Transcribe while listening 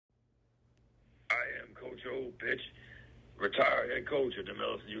Coach O, pitch, retired head coach of the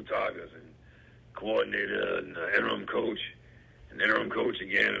LSU Tigers and coordinator and interim coach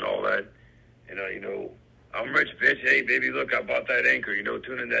again and all that. And, I'm rich, bitch. Hey, baby, look, I bought that Anchor.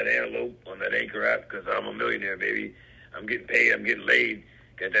 Tune in that Antelope on that Anchor app because I'm a millionaire, baby. I'm getting paid. I'm getting laid.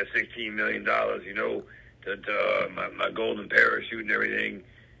 Got that $16 million, my golden parachute and everything.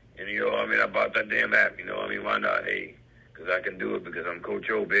 And, I bought that damn app. Why not? Hey, because I can do it because I'm Coach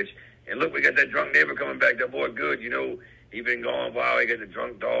O, bitch. And look, we got that drunk neighbor coming back. That boy good, He been gone a while. He got the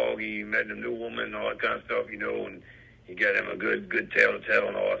drunk dog. He met a new woman and all that kind of stuff, and he got him a good tale to tell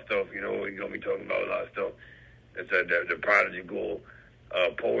and all that stuff, He's going to be talking about a lot of stuff. That's the prodigal,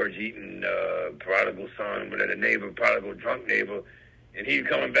 porridge-eating, prodigal son, but the neighbor, prodigal drunk neighbor. And he's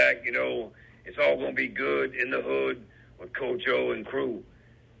coming back, It's all going to be good in the hood with Coach O and crew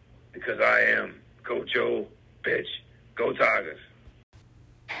because I am Coach O, bitch. Go Tigers.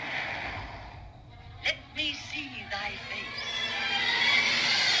 Let me see thy face.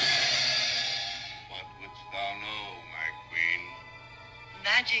 What wouldst thou know, my queen?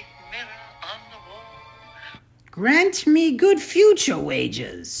 Magic mirror on the wall. Grant me good future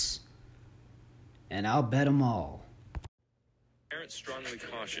wages, and I'll bet 'em all. Parents strongly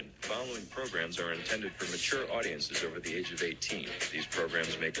caution, following programs are intended for mature audiences over the age of 18. These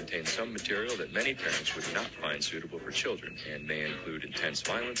programs may contain some material that many parents would not find suitable for children and may include intense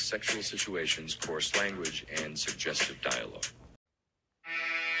violence, sexual situations, coarse language, and suggestive dialogue.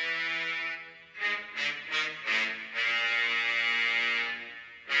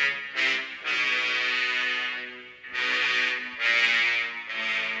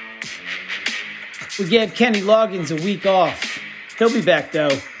 We gave Kenny Loggins a week off. He'll be back,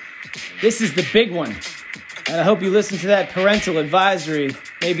 though. This is the big one. And I hope you listen to that parental advisory.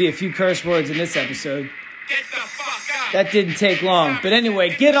 Maybe a few curse words in this episode. Get the fuck up! That didn't take long. But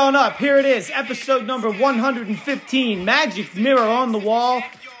anyway, get on up. Here it is. Episode number 115. Magic Mirror on the Wall.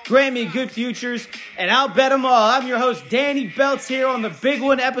 Grammy Good Futures. And I'll bet 'em all. I'm your host, Danny Belts, here on the big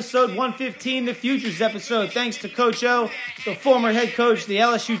one, episode 115, the Futures episode. Thanks to Coach O, the former head coach of the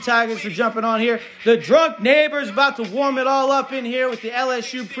LSU Tigers, for jumping on here. The drunk neighbor's about to warm it all up in here with the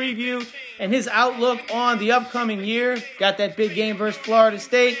LSU preview and his outlook on the upcoming year. Got that big game versus Florida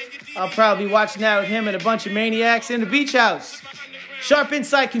State. I'll probably be watching that with him and a bunch of maniacs in the beach house. Sharp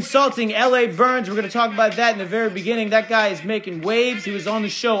Insight Consulting, L.A. Burns. We're going to talk about that in the very beginning. That guy is making waves. He was on the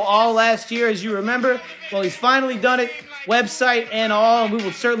show all last year, as you remember. Well, he's finally done it, website and all, and we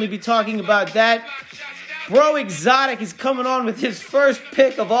will certainly be talking about that. Bro Exotic is coming on with his first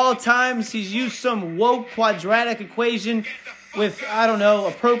pick of all times. He's used some woke quadratic equation with,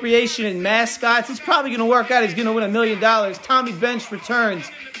 appropriation and mascots. It's probably going to work out. He's going to win $1 million. Tommy Bench returns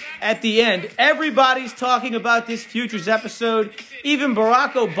at the end. Everybody's talking about this Futures episode. Even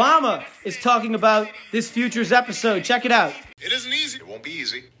Barack Obama is talking about this Futures episode. Check it out. It isn't easy. It won't be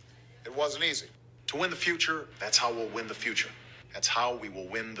easy. It wasn't easy. To win the future, that's how we'll win the future. That's how we will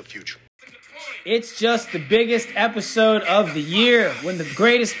win the future. It's just the biggest episode of the year when the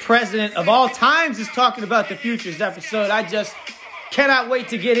greatest president of all times is talking about the Futures episode. I just cannot wait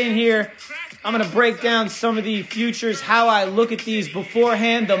to get in here. I'm going to break down some of the futures, how I look at these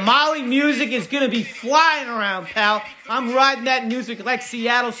beforehand. The Molly music is going to be flying around, pal. I'm riding that music like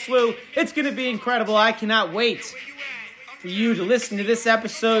Seattle Slew. It's going to be incredible. I cannot wait for you to listen to this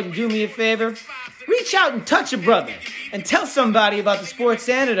episode and do me a favor. Reach out and touch a brother and tell somebody about the Sports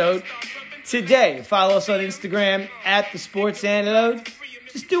Antidote today. Follow us on Instagram at the Sports Antidote.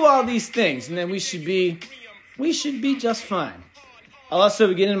 Just do all these things and then we should be just fine. I'll also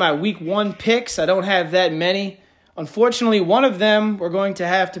be getting my week 1 picks. I don't have that many. Unfortunately, one of them we're going to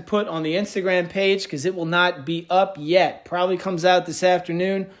have to put on the Instagram page because it will not be up yet. Probably comes out this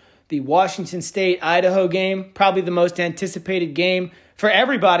afternoon. The Washington State-Idaho game, probably the most anticipated game for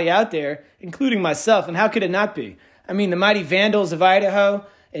everybody out there, including myself. And how could it not be? I mean, the mighty Vandals of Idaho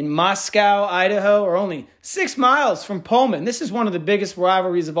in Moscow, Idaho, are only 6 miles from Pullman. This is one of the biggest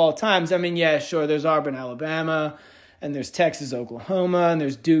rivalries of all times. I mean, yeah, sure, there's Auburn, Alabama, and there's Texas, Oklahoma, and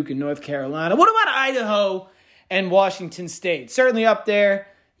there's Duke and North Carolina. What about Idaho and Washington State? Certainly up there.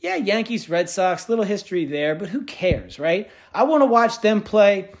 Yeah, Yankees, Red Sox, little history there, but who cares, right? I want to watch them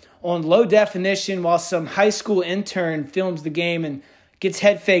play on low definition while some high school intern films the game and gets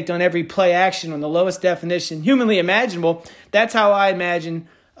head faked on every play action on the lowest definition humanly imaginable. That's how I imagine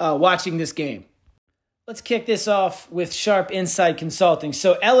watching this game. Let's kick this off with Sharp Insight Consulting.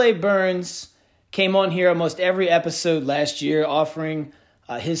 So L.A. Burns came on here almost every episode last year offering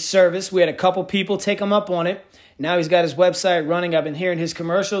his service. We had a couple people take him up on it. Now he's got his website running. I've been hearing his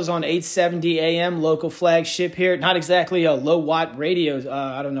commercials on 870 AM, local flagship here. Not exactly a low-watt radio.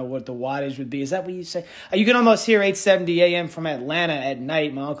 I don't know what the wattage would be. Is that what you say? You can almost hear 870 AM from Atlanta at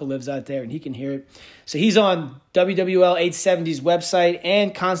night. My uncle lives out there, and he can hear it. So he's on WWL 870's website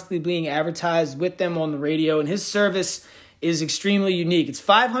and constantly being advertised with them on the radio. And his service is extremely unique. It's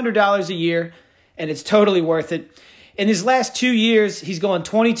 $500 a year, and it's totally worth it. In his last 2 years, he's going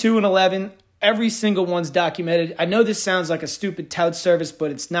 22-11. Every single one's documented. I know this sounds like a stupid tout service, but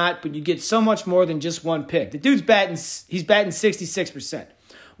it's not. But you get so much more than just one pick. The dude's batting 66%.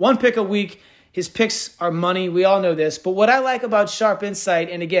 One pick a week. His picks are money. We all know this. But what I like about Sharp Insight,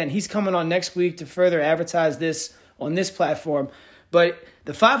 and again, he's coming on next week to further advertise this on this platform. But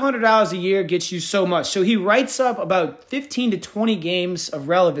the $500 a year gets you so much. So he writes up about 15 to 20 games of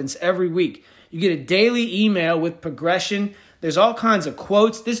relevance every week. You get a daily email with progression. There's all kinds of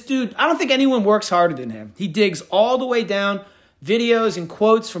quotes. This dude, I don't think anyone works harder than him. He digs all the way down, videos and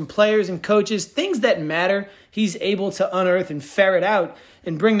quotes from players and coaches, things that matter. He's able to unearth and ferret out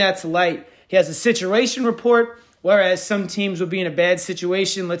and bring that to light. He has a situation report, whereas some teams would be in a bad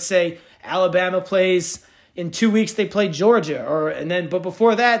situation. Let's say Alabama plays in 2 weeks, they play Georgia, but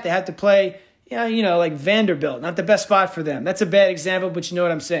before that, they have to play, like Vanderbilt. Not the best spot for them. That's a bad example, but you know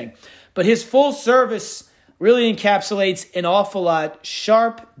what I'm saying. But his full service really encapsulates an awful lot.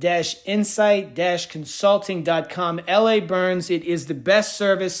 Sharp-insight-consulting.com. L.A. Burns, it is the best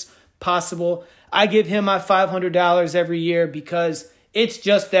service possible. I give him my $500 every year because it's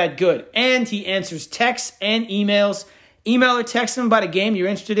just that good. And he answers texts and emails. Email or text him about a game you're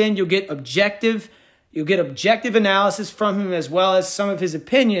interested in. You'll get objective analysis from him as well as some of his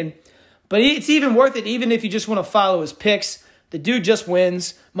opinion. But it's even worth it even if you just want to follow his picks. The dude just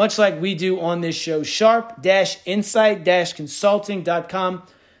wins, much like we do on this show. Sharp-insight-consulting.com.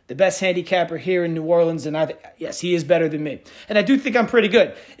 The best handicapper here in New Orleans, and yes, he is better than me. And I do think I'm pretty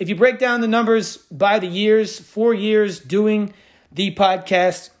good. If you break down the numbers by the years, 4 years doing the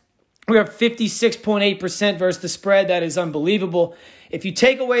podcast, we are 56.8% versus the spread. That is unbelievable. If you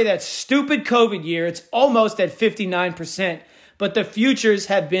take away that stupid COVID year, it's almost at 59%. But the futures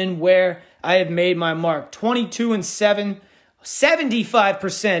have been where I have made my mark. 22-7.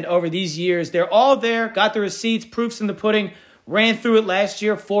 75% over these years. They're all there. Got the receipts, proofs in the pudding. Ran through it last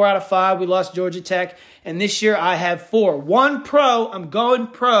year. 4 out of 5. We lost Georgia Tech. And this year I have 4. 1 pro. I'm going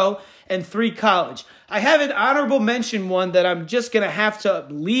pro. And 3 college. I have an honorable mention one that I'm just going to have to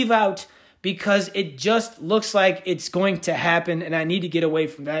leave out because it just looks like it's going to happen. And I need to get away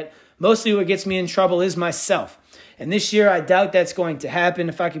from that. Mostly what gets me in trouble is myself. And this year, I doubt that's going to happen.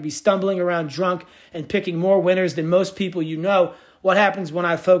 If I could be stumbling around drunk and picking more winners than most people what happens when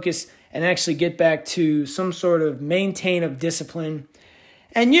I focus and actually get back to some sort of maintain of discipline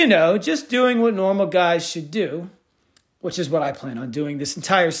and, just doing what normal guys should do, which is what I plan on doing this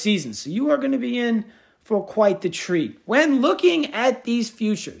entire season. So you are going to be in for quite the treat. When looking at these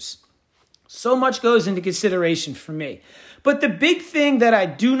futures, so much goes into consideration for me. But the big thing that I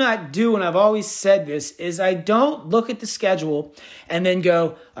do not do, and I've always said this, is I don't look at the schedule and then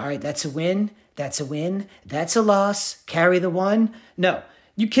go, all right, that's a win, that's a loss, carry the one. No,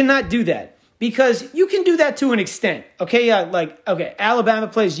 you cannot do that because you can do that to an extent. Okay, Alabama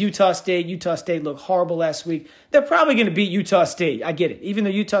plays Utah State. Utah State looked horrible last week. They're probably going to beat Utah State. I get it. Even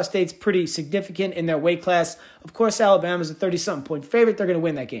though Utah State's pretty significant in their weight class, of course, Alabama's a 30-something point favorite. They're going to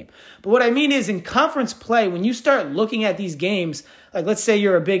win that game. But what I mean is in conference play, when you start looking at these games, like let's say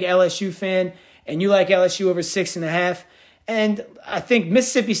you're a big LSU fan and you like LSU over 6.5, and I think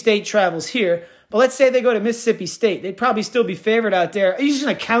Mississippi State travels here, but let's say they go to Mississippi State. They'd probably still be favored out there. Are you just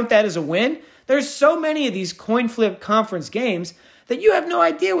going to count that as a win? There's so many of these coin flip conference games that you have no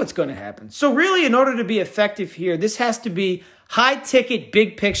idea what's going to happen. So really, in order to be effective here, this has to be high ticket,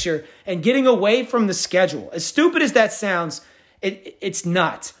 big picture, and getting away from the schedule. As stupid as that sounds, it's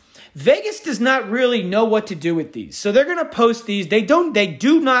not. Vegas does not really know what to do with these. So they're going to post these. They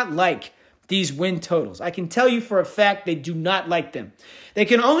do not like these win totals. I can tell you for a fact they do not like them. They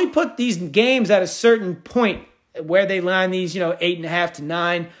can only put these games at a certain point where they line these, 8.5 to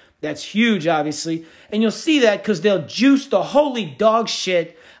 9. That's huge, obviously. And you'll see that because they'll juice the holy dog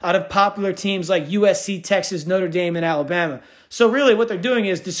shit out of popular teams like USC, Texas, Notre Dame, and Alabama. So really what they're doing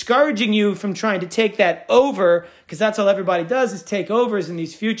is discouraging you from trying to take that over, because that's all everybody does is take overs in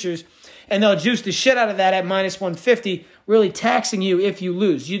these futures. And they'll juice the shit out of that at minus 150, really taxing you if you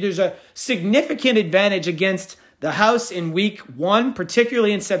lose. There's a significant advantage against the house in week 1,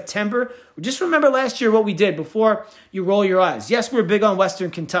 particularly in September. Just remember last year what we did before you roll your eyes. Yes, we're big on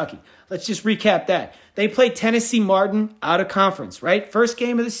Western Kentucky. Let's just recap that. They played Tennessee Martin out of conference, right? First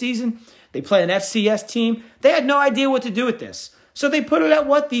game of the season. They play an FCS team. They had no idea what to do with this. So they put it at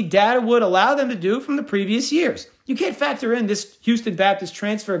what the data would allow them to do from the previous years. You can't factor in this Houston Baptist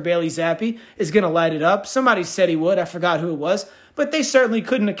transfer, Bailey Zappi, is going to light it up. Somebody said he would. I forgot who it was. But they certainly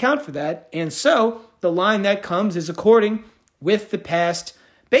couldn't account for that. And so the line that comes is according with the past,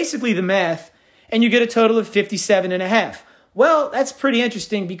 basically the math, and you get a total of 57.5. Well, that's pretty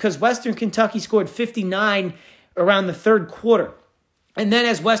interesting because Western Kentucky scored 59 around the third quarter. And then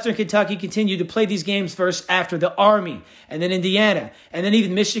as Western Kentucky continued to play these games first after the Army, and then Indiana, and then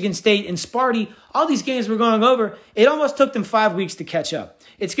even Michigan State and Sparty, all these games we're going over, it almost took them 5 weeks to catch up.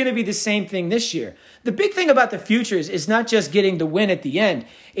 It's going to be the same thing this year. The big thing about the Futures is not just getting the win at the end.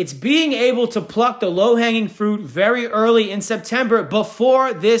 It's being able to pluck the low-hanging fruit very early in September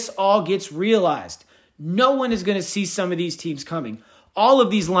before this all gets realized. No one is going to see some of these teams coming. All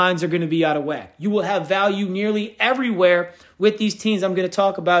of these lines are going to be out of whack. You will have value nearly everywhere with these teams I'm going to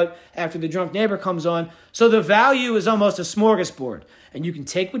talk about after the Drunk Neighbor comes on. So the value is almost a smorgasbord. And you can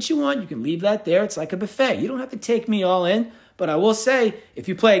take what you want. You can leave that there. It's like a buffet. You don't have to take me all in. But I will say, if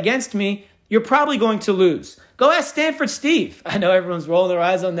you play against me, you're probably going to lose. Go ask Stanford Steve. I know everyone's rolling their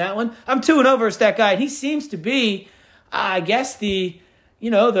eyes on that one. I'm 2-0 versus that guy. And he seems to be, I guess, the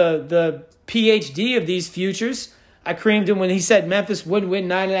PhD of these futures. I creamed him when he said Memphis wouldn't win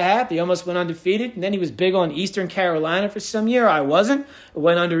 9.5. He almost went undefeated. And then he was big on Eastern Carolina for some year. I wasn't. It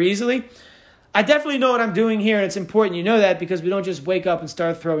went under easily. I definitely know what I'm doing here, and it's important you know that because we don't just wake up and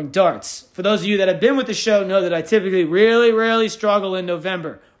start throwing darts. For those of you that have been with the show know that I typically really struggle in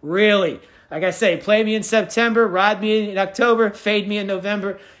November. Really. Like I say, play me in September, ride me in October, fade me in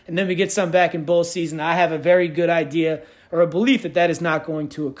November, and then we get some back in bowl season. I have a very good idea or a belief that is not going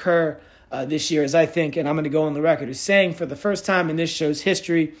to occur this year, as I think, and I'm going to go on the record as saying for the first time in this show's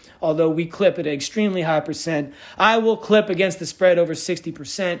history, although we clip at an extremely high percent, I will clip against the spread over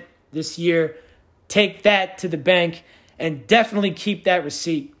 60% this year. Take that to the bank and definitely keep that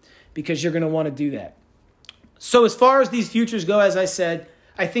receipt because you're going to want to do that. So as far as these futures go, as I said,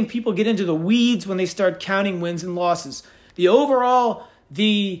 I think people get into the weeds when they start counting wins and losses. The overall,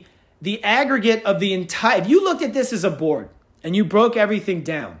 the aggregate of the entire, if you looked at this as a board and you broke everything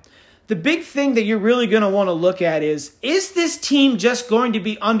down, the big thing that you're really going to want to look at is this team just going to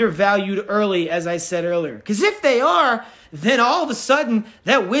be undervalued early, as I said earlier? Because if they are, then all of a sudden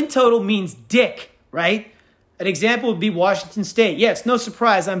that win total means dick, right? An example would be Washington State. Yes, no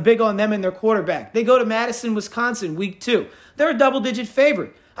surprise. I'm big on them and their quarterback. They go to Madison, Wisconsin, week 2. They're a double-digit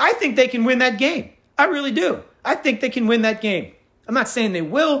favorite. I think they can win that game. I really do. I think they can win that game. I'm not saying they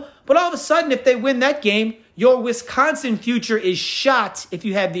will, but all of a sudden, if they win that game, your Wisconsin future is shot if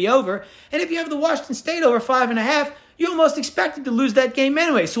you have the over. And if you have the Washington State over 5.5, you almost expected to lose that game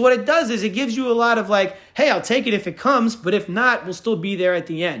anyway. So what it does is it gives you a lot of like, hey, I'll take it if it comes, but if not, we'll still be there at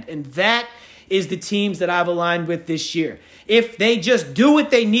the end. And that is the teams that I've aligned with this year. If they just do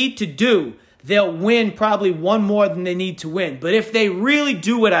what they need to do, they'll win probably one more than they need to win. But if they really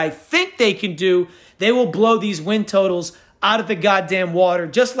do what I think they can do, they will blow these win totals out of the goddamn water,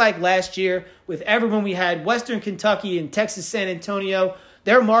 just like last year with everyone we had, Western Kentucky and Texas San Antonio.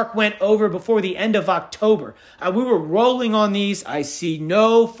 Their mark went over before the end of October. We were rolling on these. I see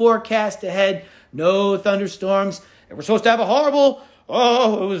no forecast ahead, no thunderstorms. And we're supposed to have a horrible,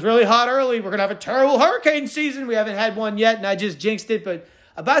 it was really hot early. We're going to have a terrible hurricane season. We haven't had one yet, and I just jinxed it. But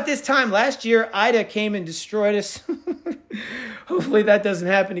about this time last year, Ida came and destroyed us. Hopefully that doesn't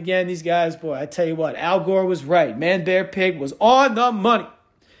happen again. These guys, boy, I tell you what, Al Gore was right. Man Bear Pig was on the money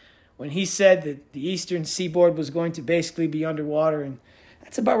when he said that the eastern seaboard was going to basically be underwater. And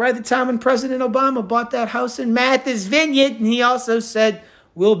that's about right the time when President Obama bought that house in Martha's Vineyard. And he also said,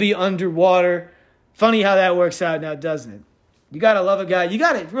 we'll be underwater. Funny how that works out now, doesn't it? You got to love a guy. You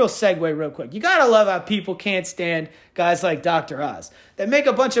got to, real segue real quick. You got to love how people can't stand guys like Dr. Oz that make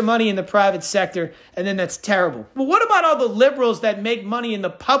a bunch of money in the private sector, and then that's terrible. But what about all the liberals that make money in the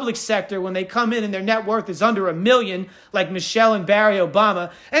public sector when they come in and their net worth is under $1 million, like Michelle and Barry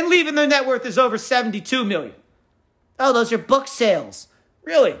Obama, and leaving their net worth is over $72 million? Oh, those are book sales.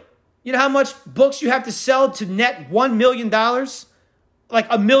 Really? You know how much books you have to sell to net $1 million? Like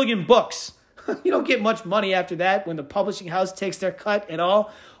 1 million books. You don't get much money after that when the publishing house takes their cut at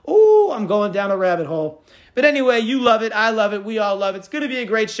all. Oh, I'm going down a rabbit hole. But anyway, you love it. I love it. We all love it. It's going to be a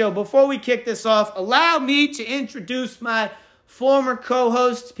great show. Before we kick this off, allow me to introduce my former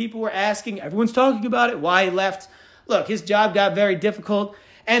co-host. People were asking, everyone's talking about it, why he left. Look, his job got very difficult.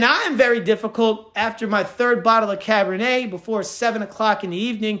 And I am very difficult after my third bottle of Cabernet before 7 o'clock in the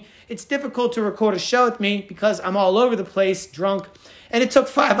evening. It's difficult to record a show with me because I'm all over the place, drunk. And it took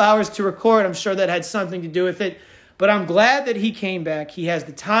 5 hours to record. I'm sure that had something to do with it. But I'm glad that he came back. He has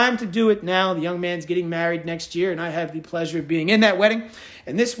the time to do it now. The young man's getting married next year, and I have the pleasure of being in that wedding.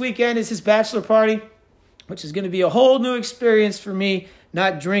 And this weekend is his bachelor party, which is going to be a whole new experience for me,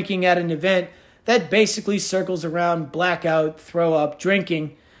 not drinking at an event that basically circles around blackout, throw up,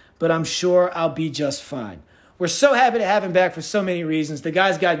 drinking. But I'm sure I'll be just fine. We're so happy to have him back for so many reasons. The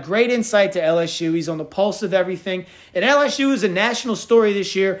guy's got great insight to LSU. He's on the pulse of everything. And LSU is a national story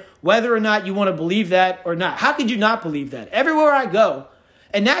this year, whether or not you want to believe that or not. How could you not believe that? Everywhere I go,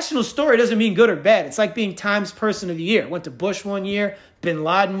 a national story doesn't mean good or bad. It's like being Times Person of the Year. Went to Bush one year, Bin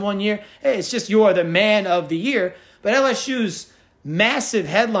Laden one year. Hey, it's just you're the man of the year. But LSU's massive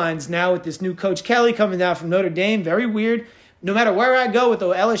headlines now with this new Coach Kelly coming down from Notre Dame, very weird. No matter where I go with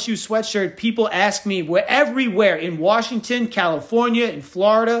the LSU sweatshirt, people ask me, we're everywhere, in Washington, California, in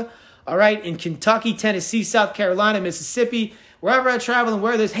Florida, all right, in Kentucky, Tennessee, South Carolina, Mississippi, wherever I travel and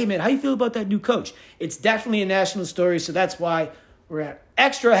where there's, hey, man, how you feel about that new coach? It's definitely a national story, so that's why we're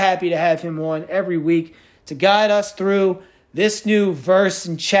extra happy to have him on every week to guide us through this new verse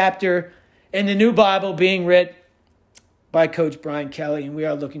and chapter in the new Bible being written by Coach Brian Kelly, and we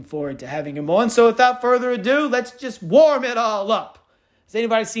are looking forward to having him on. So without further ado, let's just warm it all up. Has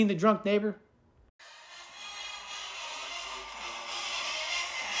anybody seen The Drunk Neighbor?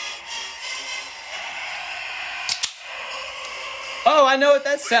 Oh, I know what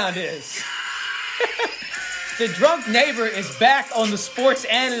that sound is. The Drunk Neighbor is back on the Sports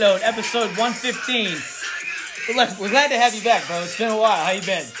Antidote, episode 115. We're glad to have you back, bro. It's been a while. How you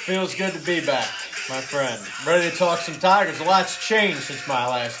been? Feels good to be back, my friend. Ready to talk some Tigers. A lot's changed since my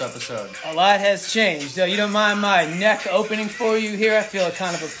last episode. A lot has changed. You don't mind my neck opening for you here? I feel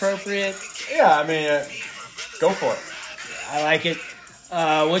kind of appropriate. Yeah, I mean, go for it. I like it.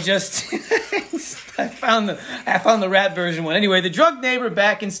 We'll just... I found the rap version one. Anyway, The Drunk Neighbor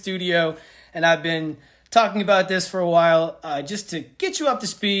back in studio, and I've been talking about this for a while. Just to get you up to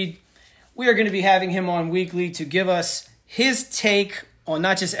speed, we are going to be having him on weekly to give us his take on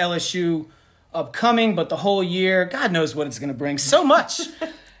not just LSU upcoming, but the whole year. God knows what it's going to bring. So much.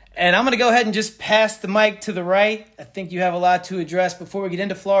 And I'm going to go ahead and just pass the mic to the right. I think you have a lot to address before we get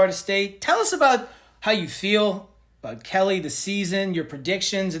into Florida State. Tell us about how you feel about Kelly, the season, your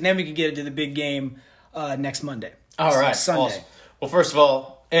predictions, and then we can get into the big game next Monday. All right. Sunday. Awesome. Well, first of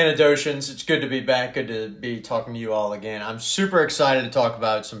all, Antidotians, it's good to be back. Good to be talking to you all again. I'm super excited to talk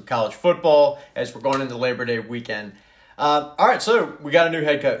about some college football as we're going into Labor Day weekend. All right, so we got a new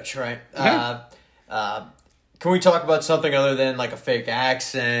head coach, right? Mm-hmm. Can we talk about something other than like a fake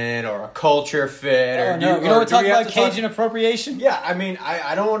accent or a culture fit? Oh, no. You don't want to talk about Cajun appropriation? Yeah, I mean,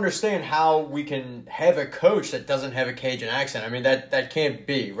 I don't understand how we can have a coach that doesn't have a Cajun accent. I mean, that can't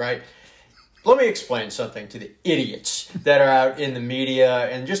be, right? Let me explain something to the idiots that are out in the media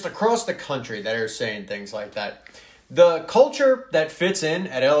and just across the country that are saying things like that. The culture that fits in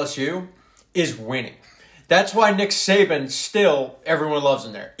at LSU is winning. That's why Nick Saban still, everyone loves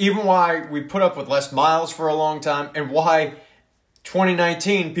him there. Even why we put up with Les Miles for a long time and why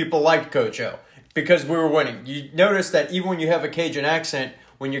 2019 people liked Coach O. Because we were winning. You notice that even when you have a Cajun accent,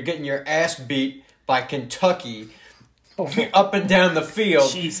 when you're getting your ass beat by Kentucky up and down the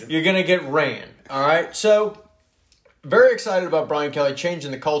field, you're going to get ran. All right? So, very excited about Brian Kelly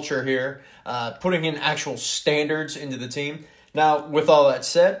changing the culture here, putting in actual standards into the team. Now, with all that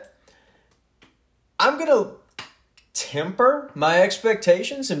said, I'm going to temper my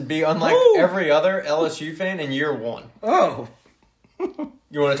expectations and be unlike every other LSU fan in year one. Oh.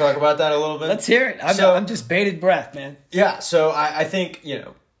 You want to talk about that a little bit? Let's hear it. I'm just bated breath, man. Yeah, so I think,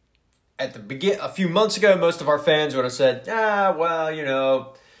 at the a few months ago, most of our fans would have said,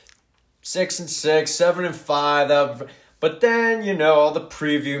 6-6, 7-5. But then, all the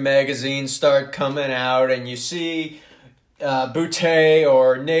preview magazines start coming out and you see Boutte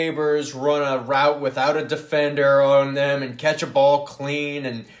or Neighbors run a route without a defender on them and catch a ball clean.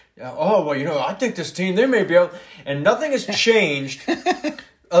 And, I think this team, they may be able. And nothing has changed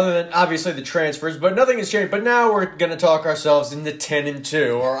other than, obviously, the transfers. But nothing has changed. But now we're going to talk ourselves into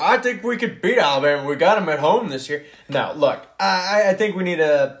 10-2. Or I think we could beat Alabama. We got them at home this year. Now, look, I think we need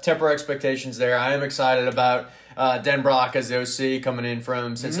to temper expectations there. I am excited about Den Brock as the OC coming in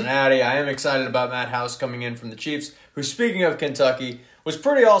from Cincinnati. Mm-hmm. I am excited about Matt House coming in from the Chiefs, who, speaking of Kentucky, was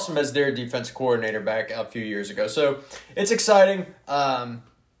pretty awesome as their defense coordinator back a few years ago. So it's exciting.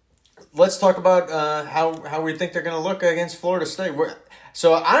 let's talk about how we think they're going to look against Florida State.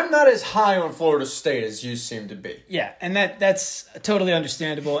 So I'm not as high on Florida State as you seem to be. Yeah, and that's totally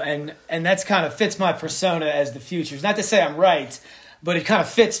understandable, and that's kind of fits my persona as the Futures. Not to say I'm right, but it kind of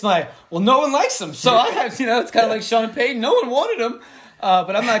fits my, well, no one likes him, so I have, it's kind of like Sean Payton. No one wanted him,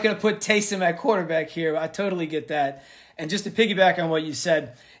 but I'm not going to put Taysom at quarterback here. I totally get that. And just to piggyback on what you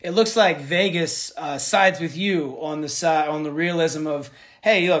said, it looks like Vegas sides with you on the realism of,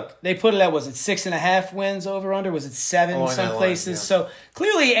 hey, look, they put it at, was it 6.5 wins over under? Was it 7 some places? Yeah. So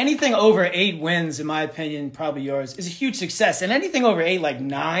clearly anything over 8 wins, in my opinion, probably yours, is a huge success. And anything over 8, like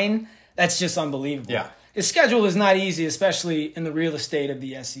 9, that's just unbelievable. Yeah. The schedule is not easy, especially in the real estate of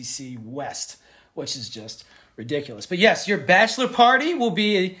the SEC West, which is just ridiculous. But yes, your bachelor party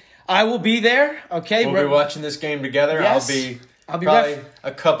I will be there, okay? We'll be watching this game together. Yes. I'll be probably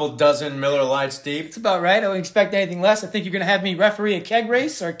a couple dozen Miller Lights deep. That's about right. I don't expect anything less. I think you're going to have me referee a keg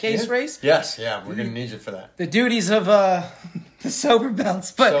race or a case race. Yes, yeah, we're going to need you for that. The duties of the sober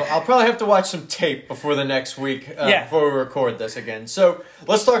belts. But so I'll probably have to watch some tape before the next week before we record this again. So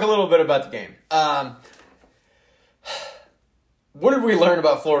let's talk a little bit about the game. What did we learn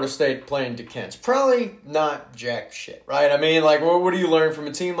about Florida State playing DeKent's? Probably not jack shit, right? I mean, like, what do you learn from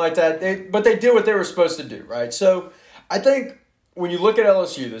a team like that? But they did what they were supposed to do, right? So I think when you look at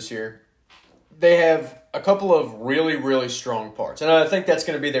LSU this year, they have a couple of really, really strong parts. And I think that's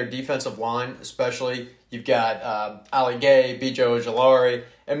going to be their defensive line, especially. You've got Ali Gay, Bijo Ojulari,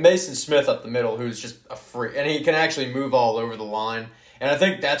 and Mason Smith up the middle, who's just a freak. And he can actually move all over the line. And I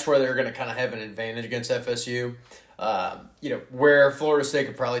think that's where they're going to kind of have an advantage against FSU. Where Florida State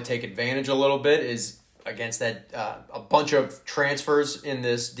could probably take advantage a little bit is against that a bunch of transfers in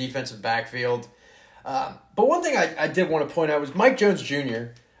this defensive backfield. But one thing I did want to point out was Mike Jones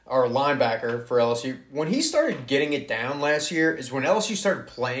Jr., our linebacker for LSU, when he started getting it down last year is when LSU started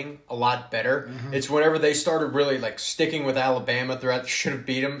playing a lot better. Mm-hmm. It's whenever they started really like sticking with Alabama throughout. Should have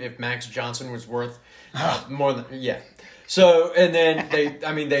beat them if Max Johnson was worth more than, yeah. So, and then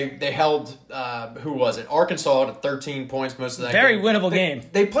they held, who was it? Arkansas to 13 points most of that Very game. winnable game.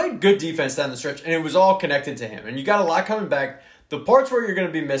 They played good defense down the stretch, and it was all connected to him. And you got a lot coming back. The parts where you're going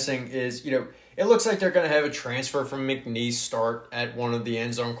to be missing is, it looks like they're going to have a transfer from McNeese start at one of the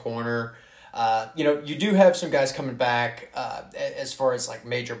end zone corner. You do have some guys coming back as far as like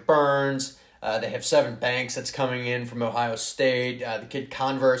Major Burns. They have Seven Banks that's coming in from Ohio State. The kid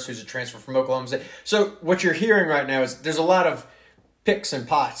Converse, who's a transfer from Oklahoma State. So what you're hearing right now is there's a lot of picks and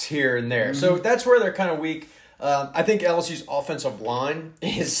pots here and there. Mm-hmm. So that's where they're kind of weak. I think LSU's offensive line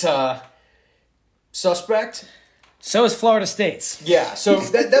is suspect. So is Florida State's. Yeah, so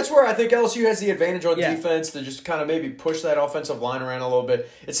that's where I think LSU has the advantage on defense to just kind of maybe push that offensive line around a little bit.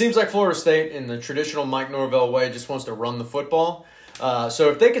 It seems like Florida State, in the traditional Mike Norvell way, just wants to run the football.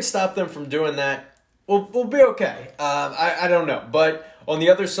 So if they could stop them from doing that, we'll be okay. I don't know. But on the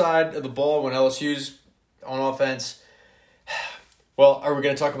other side of the ball, when LSU's on offense, well, are we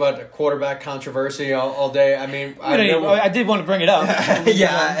going to talk about a quarterback controversy all day? I mean, I did want to bring it up.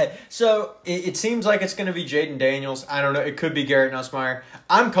 Yeah. So it seems like it's going to be Jaden Daniels. I don't know. It could be Garrett Nussmeier.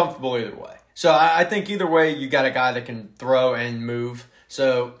 I'm comfortable either way. So I think either way, you got a guy that can throw and move.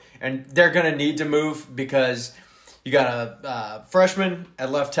 So, and they're going to need to move because you got a freshman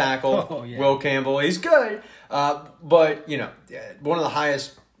at left tackle, Will Campbell. He's good, but one of the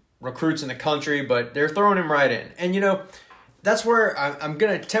highest recruits in the country. But they're throwing him right in, and that's where I'm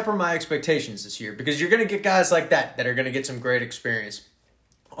going to temper my expectations this year because you're going to get guys like that are going to get some great experience.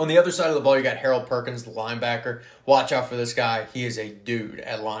 On the other side of the ball, you got Harold Perkins, the linebacker. Watch out for this guy. He is a dude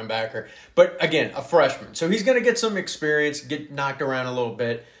at linebacker. But again, a freshman. So he's going to get some experience, get knocked around a little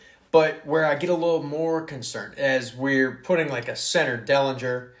bit. But where I get a little more concerned as we're putting like a center,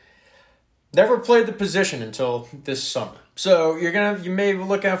 Dellinger, never played the position until this summer. So you may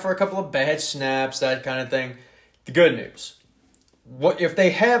look out for a couple of bad snaps, that kind of thing. The good news. What if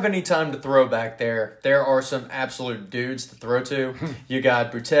they have any time to throw back there? There are some absolute dudes to throw to. You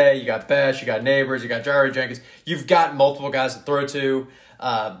got Boutte, you got Besh, you got Neighbors, you got Jari Jenkins. You've got multiple guys to throw to.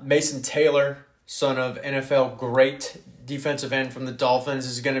 Mason Taylor, son of NFL great defensive end from the Dolphins,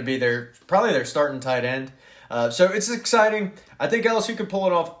 is going to be probably their starting tight end. So it's exciting. I think LSU could pull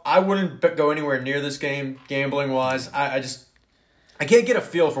it off. I wouldn't go anywhere near this game, gambling wise. I can't get a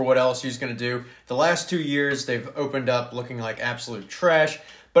feel for what LSU's going to do. The last 2 years, they've opened up looking like absolute trash.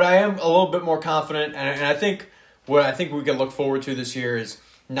 But I am a little bit more confident, and I think what I think we can look forward to this year is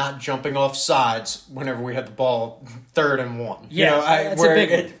not jumping off sides whenever we have the ball 3rd and 1. Yeah, that's a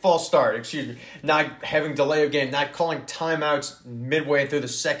big one. False start, excuse me. Not having delay of game, not calling timeouts midway through the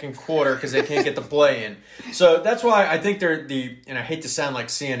second quarter because they can't get the play in. So that's why I think and I hate to sound like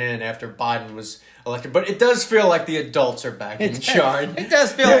CNN after Biden was elected, but it does feel like the adults are back in charge. It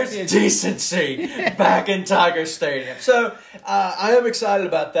does feel There's like decency back in Tiger Stadium. So I am excited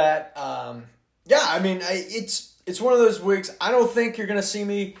about that. It's one of those weeks. I don't think you're going to see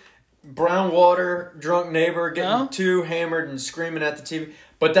me brown water, drunk neighbor, getting too hammered and screaming at the TV.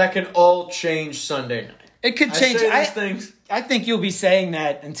 But that can all change Sunday night. It could change. I think you'll be saying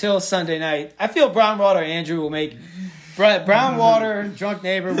that until Sunday night. I feel brown water Andrew will make brown water, drunk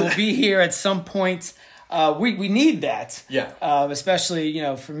neighbor will be here at some point. We need that. Yeah. Especially,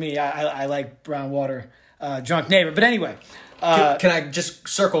 for me, I like brown water, drunk neighbor. But anyway. Can I just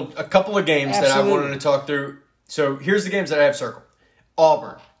circle a couple of games that I wanted to talk through? So here's the games that I have circled.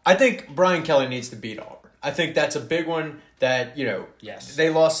 Auburn. I think Brian Kelly needs to beat Auburn. I think that's a big one that, yes. They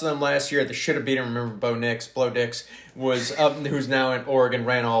lost to them last year. They should have beat them. Remember Bo Dix was up, who's now in Oregon,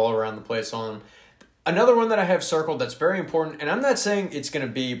 ran all around the place on them. Another one that I have circled that's very important, and I'm not saying it's going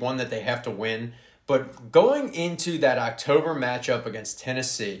to be one that they have to win, but going into that October matchup against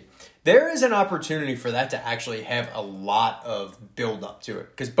Tennessee, there is an opportunity for that to actually have a lot of build-up to it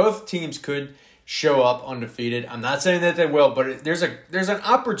because both teams could show up undefeated. I'm not saying that they will, but there's an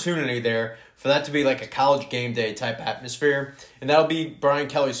opportunity there for that to be like a college game day type atmosphere, and that'll be Brian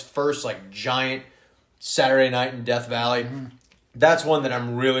Kelly's first giant Saturday night in Death Valley. Mm-hmm. That's one that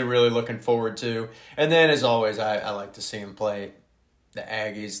I'm really, really looking forward to. And then, as always, I like to see him play the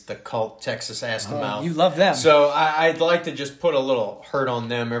Aggies, the cult Texas ass-to-mouth. You love them. So I'd like to just put a little hurt on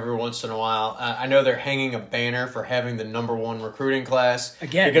them every once in a while. I know they're hanging a banner for having the #1 recruiting class.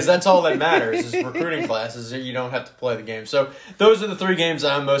 Again. Because that's all that matters is recruiting classes. You don't have to play the game. So those are the 3 games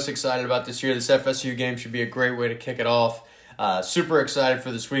that I'm most excited about this year. This FSU game should be a great way to kick it off. Super excited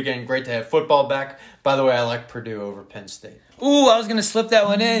for this weekend. Great to have football back. By the way, I like Purdue over Penn State. Ooh, I was going to slip that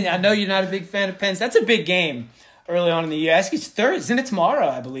one in. I know you're not a big fan of Penn. That's a big game early on in the year. It's Thursday. Isn't it tomorrow,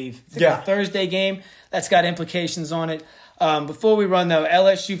 I believe? It's a Thursday game. That's got implications on it. Before we run, though,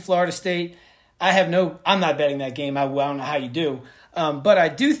 LSU, Florida State, I'm not betting that game. I don't know how you do. But I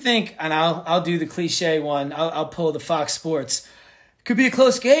do think, and I'll do the cliche one, I'll pull the Fox Sports. Could be a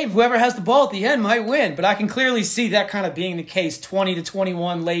close game. Whoever has the ball at the end might win. But I can clearly see that kind of being the case.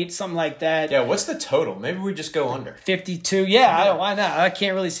 20-21 late, something like that. Yeah, what's the total? Maybe we just go under. 52. Yeah, why not? I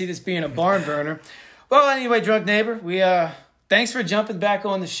can't really see this being a barn burner. Well, anyway, drunk neighbor, thanks for jumping back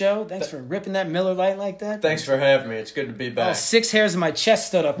on the show. Thanks for ripping that Miller Lite like that. Thanks for having me. It's good to be back. 6 hairs in my chest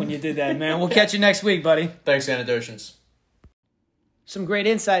stood up when you did that, man. We'll catch you next week, buddy. Thanks, Anadocians. Some great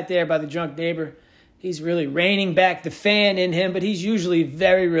insight there by the drunk neighbor. He's really reining back the fan in him, but he's usually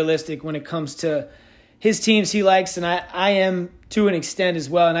very realistic when it comes to his teams he likes, and I am to an extent as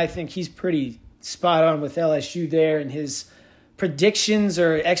well, and I think he's pretty spot on with LSU there and his predictions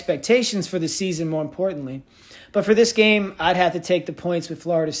or expectations for the season, more importantly. But for this game, I'd have to take the points with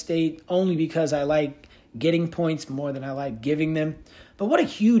Florida State only because I like getting points more than I like giving them. But what a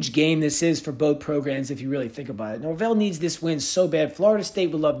huge game this is for both programs if you really think about it. Norvell needs this win so bad. Florida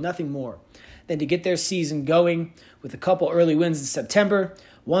State would love nothing more than to get their season going with a couple early wins in September,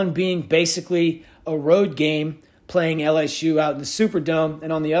 one being basically a road game playing LSU out in the Superdome.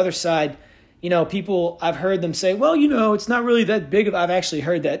 And on the other side, people, I've heard them say, well, it's not really that big of, I've actually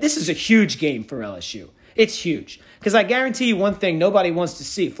heard that. This is a huge game for LSU. It's huge. Because I guarantee you one thing nobody wants to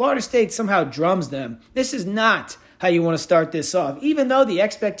see. Florida State somehow drums them. This is not how you want to start this off. Even though the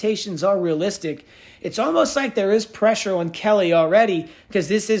expectations are realistic, it's almost like there is pressure on Kelly already because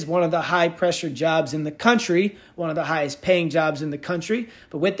this is one of the high-pressure jobs in the country, one of the highest-paying jobs in the country.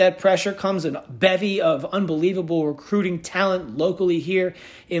 But with that pressure comes a bevy of unbelievable recruiting talent locally here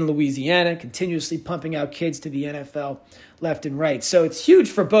in Louisiana, continuously pumping out kids to the NFL left and right. So it's huge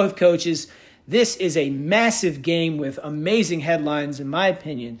for both coaches. This is a massive game with amazing headlines, in my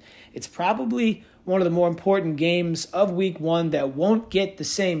opinion. It's probably one of the more important games of Week 1 that won't get the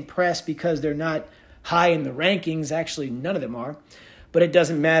same press because they're not high in the rankings. Actually, none of them are. But it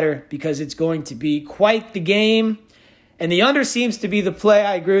doesn't matter because it's going to be quite the game. And the under seems to be the play.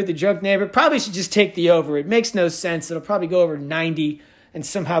 I agree with the drunk neighbor. Probably should just take the over. It makes no sense. It'll probably go over 90 and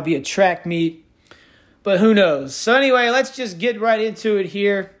somehow be a track meet. But who knows? So anyway, let's just get right into it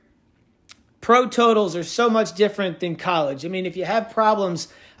here. Pro totals are so much different than college. I mean, if you have problems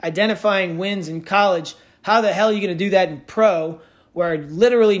identifying wins in college, how the hell are you going to do that in pro, where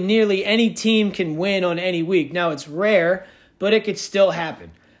literally nearly any team can win on any week? Now, it's rare, but it could still happen.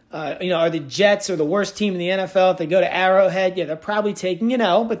 Are the Jets or the worst team in the NFL if they go to Arrowhead? Yeah, they're probably taking an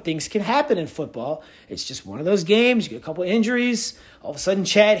L, but things can happen in football. It's just one of those games. You get a couple injuries. All of a sudden,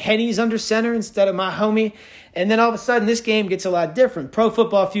 Chad Henne's under center instead of my homie. And then all of a sudden, this game gets a lot different. Pro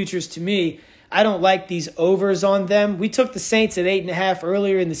Football Futures, to me, I don't like these overs on them. We took the Saints at 8.5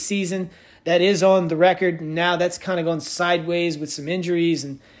 earlier in the season. That is on the record. Now that's kind of gone sideways with some injuries.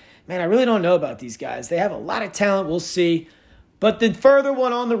 And, man, I really don't know about these guys. They have a lot of talent. We'll see. But the further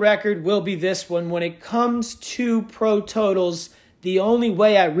one on the record will be this one. When it comes to pro totals, the only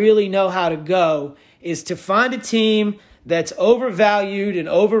way I really know how to go is to find a team that's overvalued and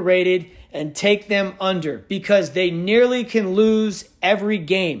overrated and take them under, because they nearly can lose every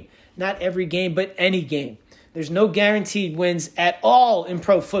game. Not every game, but any game. There's no guaranteed wins at all in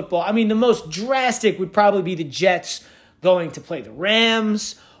pro football. I mean, the most drastic would probably be the Jets going to play the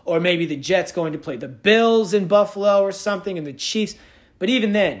Rams, or maybe the Jets going to play the Bills in Buffalo or something, and the Chiefs. But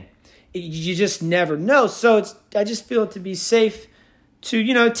even then, you just never know. So I just feel it to be safe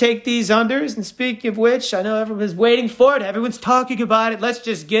to, take these unders. And speaking of which, I know everyone's waiting for it. Everyone's talking about it. Let's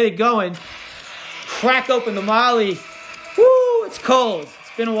just get it going. Crack open the Molly. Woo, it's cold.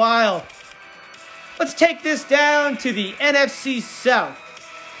 It's been a while. Let's take this down to the NFC South,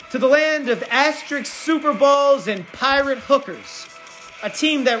 to the land of asterisk Super Bowls and pirate hookers. A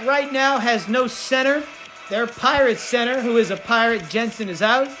team that right now has no center. Their Pirates center, who is a pirate, Jensen, is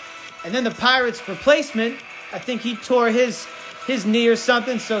out. And then the Pirates replacement, I think he tore his knee or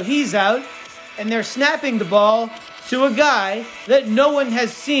something, so he's out. And they're snapping the ball to a guy that no one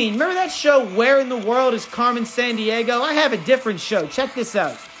has seen. Remember that show, Where in the World is Carmen Sandiego? I have a different show. Check this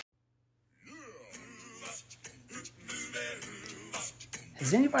out.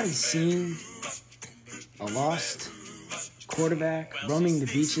 Has anybody seen a lost quarterback roaming the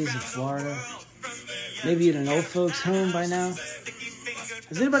beaches of Florida? Maybe at an old folks home by now?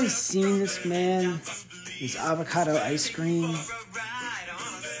 Has anybody seen this man? His avocado ice cream?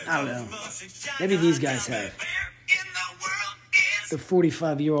 I don't know. Maybe these guys have. The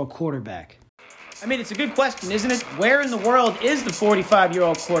 45-year-old quarterback. I mean, it's a good question, isn't it? Where in the world is the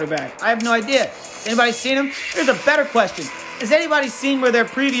 45-year-old quarterback? I have no idea. Anybody seen him? Here's a better question. Has anybody seen where their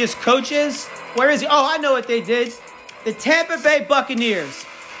previous coach is? Where is he? Oh, I know what they did. The Tampa Bay Buccaneers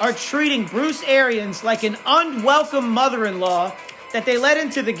are treating Bruce Arians like an unwelcome mother-in-law that they let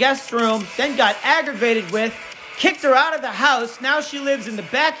into the guest room, then got aggravated with, kicked her out of the house. Now she lives in the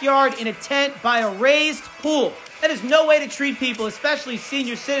backyard in a tent by a raised pool. That is no way to treat people, especially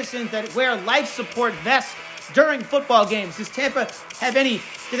senior citizens that wear life support vests during football games. Does Tampa have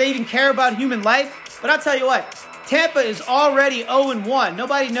do they even care about human life? But I'll tell you what, Tampa is already 0-1.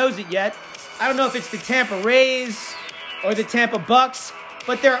 Nobody knows it yet. I don't know if it's the Tampa Rays or the Tampa Bucks,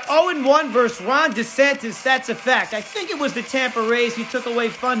 but they're 0-1 versus Ron DeSantis. That's a fact. I think it was the Tampa Rays who took away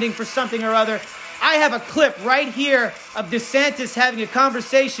funding for something or other. I have a clip right here of DeSantis having a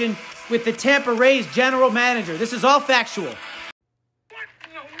conversation with the Tampa Rays general manager. This is all factual. What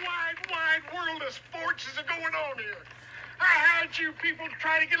in the wide world of sports is going on here? I had you people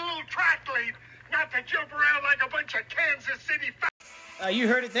try to get a little track lead, not to jump around like a bunch of Kansas City you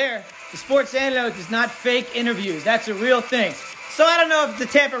heard it there. The Sports Antidote does not fake interviews. That's a real thing. So I don't know if the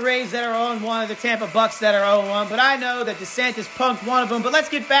Tampa Rays that are 0-1 or the Tampa Bucks that are 0-1, but I know that DeSantis punked one of them. But let's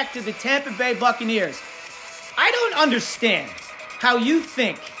get back to the Tampa Bay Buccaneers. I don't understand how you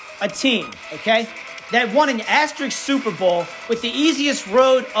think a team, okay, that won an asterisk Super Bowl with the easiest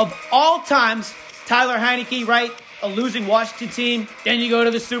road of all times, Tyler Heineke, right? A losing Washington team. Then you go to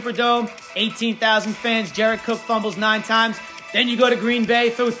the Superdome, 18,000 fans. Jared Cook fumbles 9 times. Then you go to Green Bay,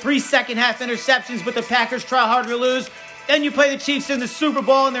 throw 3 second-half interceptions, but the Packers try harder to lose. Then you play the Chiefs in the Super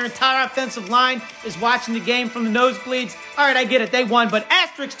Bowl, and their entire offensive line is watching the game from the nosebleeds. All right, I get it. They won, but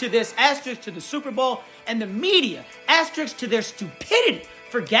asterisk to this, asterisk to the Super Bowl, and the media, asterisk to their stupidity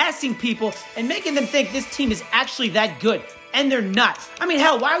for gassing people and making them think this team is actually that good, and they're not. I mean,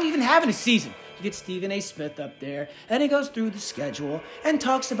 hell, why are we even having a season? You get Stephen A. Smith up there, and he goes through the schedule and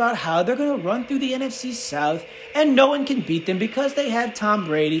talks about how they're going to run through the NFC South, and no one can beat them because they have Tom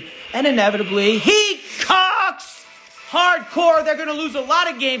Brady, and inevitably, he cocks hardcore. They're going to lose a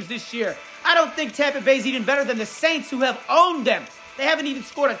lot of games this year. I don't think Tampa Bay's even better than the Saints, who have owned them. They haven't even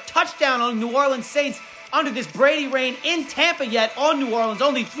scored a touchdown on New Orleans Saints under this Brady reign in Tampa yet on New Orleans.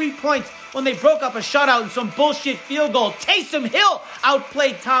 Only 3 points when they broke up a shutout and some bullshit field goal. Taysom Hill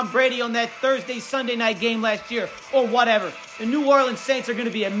outplayed Tom Brady on that Thursday, Sunday night game last year, or whatever. The New Orleans Saints are going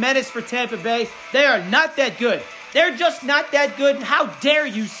to be a menace for Tampa Bay. They are not that good. They're just not that good. And how dare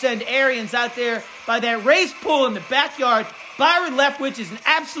you send Arians out there by that race pool in the backyard Byron Leftwich is an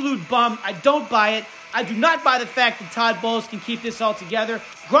absolute bum. I don't buy it. I do not buy the fact that Todd Bowles can keep this all together.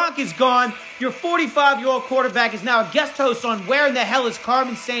 Gronk is gone. Your 45-year-old quarterback is now a guest host on Where in the Hell is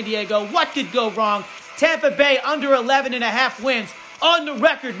Carmen Sandiego? What could go wrong? Tampa Bay under 11.5 wins. On the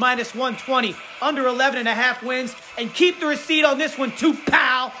record, minus 120. Under 11.5 wins. And keep the receipt on this one too,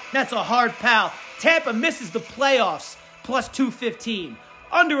 pal. That's a hard pal. Tampa misses the playoffs, plus 215.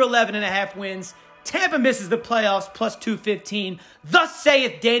 Under 11.5 wins. Tampa misses the playoffs, plus 215. Thus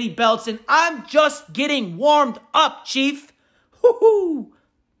saith Danny Belson. I'm just getting warmed up, Chief. Woo-hoo.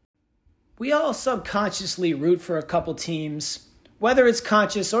 We all subconsciously root for a couple teams. Whether it's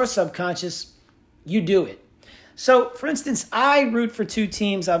conscious or subconscious, you do it. So, for instance, I root for two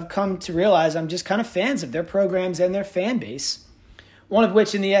teams I've come to realize I'm just kind of fans of their programs and their fan base. One of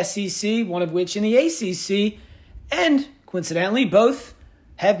which in the SEC, one of which in the ACC, and coincidentally, both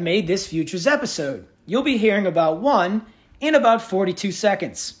have made this Futures episode. You'll be hearing about one in about 42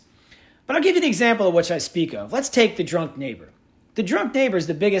 seconds. But I'll give you an example of which I speak of. Let's take the drunk neighbor. The drunk neighbor is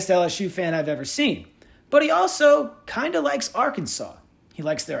the biggest LSU fan I've ever seen, but he also kind of likes Arkansas. He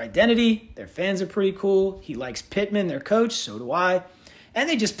likes their identity, their fans are pretty cool, he likes Pittman, their coach, so do I, and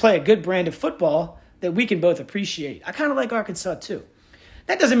they just play a good brand of football that we can both appreciate. I kind of like Arkansas too.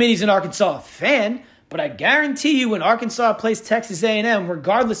 That doesn't mean he's an Arkansas fan, but I guarantee you when Arkansas plays Texas A&M,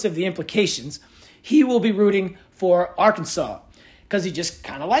 regardless of the implications, he will be rooting for Arkansas because he just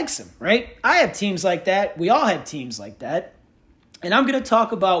kind of likes them, right? I have teams like that. We all have teams like that. And I'm going to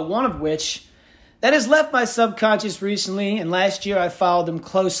talk about one of which that has left my subconscious recently, and last year I followed them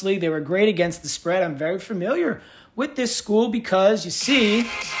closely. They were great against the spread. I'm very familiar with this school because, you see,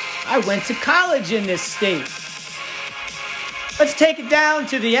 I went to college in this state. Let's take it down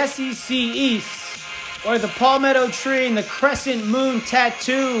to the SEC East, where the palmetto tree and the crescent moon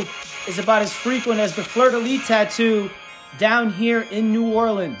tattoo is about as frequent as the fleur-de-lis tattoo down here in New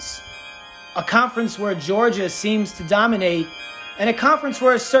Orleans. A conference where Georgia seems to dominate, and a conference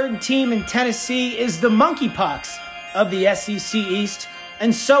where a certain team in Tennessee is the monkeypox of the SEC East,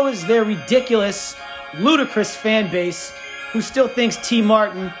 and so is their ridiculous, ludicrous fan base who still thinks T.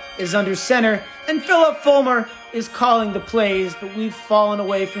 Martin is under center, and Philip Fulmer is calling the plays, but we've fallen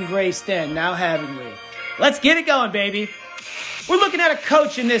away from Grace then, now haven't we? Let's get it going, baby. We're looking at a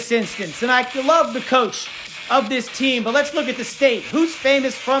coach in this instance, and I love the coach of this team, but let's look at the state. Who's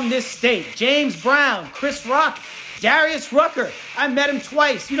famous from this state? James Brown, Chris Rock, Darius Rucker. I met him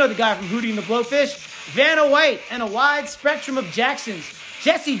twice. You know the guy from Hootie and the Blowfish. Vanna White, and a wide spectrum of Jacksons.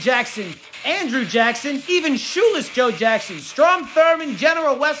 Jesse Jackson, Andrew Jackson, even shoeless Joe Jackson, Strom Thurmond,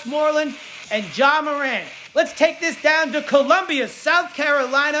 General Westmoreland, and John Moran. Let's take this down to Columbia, South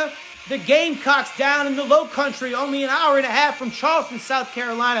Carolina. The Gamecocks down in the low country, only an hour and a half from Charleston, South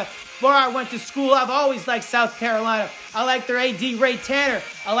Carolina, where I went to school. I've always liked South Carolina. I like their AD, Ray Tanner.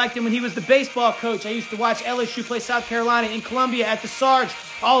 I liked him when he was the baseball coach. I used to watch LSU play South Carolina in Columbia at the Sarge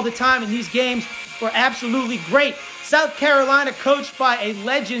all the time, and these games were absolutely great. South Carolina coached by a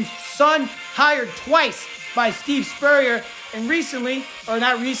legend's son, hired twice by Steve Spurrier, and recently, or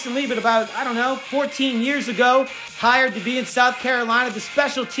not recently, but about, 14 years ago, hired to be in South Carolina, the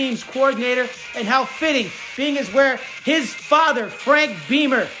special teams coordinator, and how fitting, being as where his father, Frank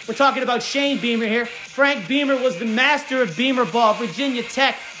Beamer, we're talking about Shane Beamer here, Frank Beamer was the master of Beamer ball, Virginia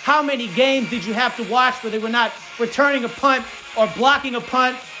Tech. How many games did you have to watch where they were not returning a punt, or blocking a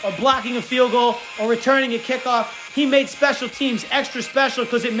punt, or blocking a field goal, or returning a kickoff? He made special teams extra special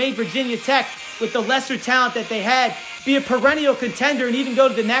because it made Virginia Tech, with the lesser talent that they had, be a perennial contender and even go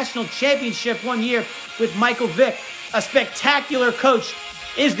to the national championship one year with Michael Vick. A spectacular coach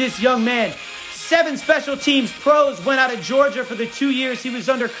is this young man. 7 special teams pros went out of Georgia for the 2 years he was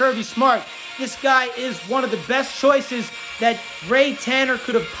under Kirby Smart. This guy is one of the best choices that Ray Tanner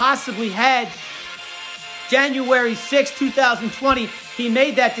could have possibly had. January 6, 2020, he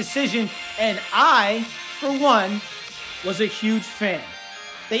made that decision, and I, for one, was a huge fan.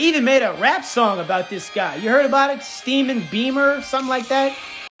 They even made a rap song about this guy. You heard about it? Steamin' Beamer, something like that?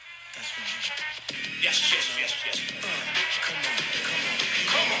 That's right. Yes.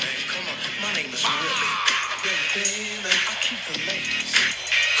 Come on. My name is Willie. I keep the ladies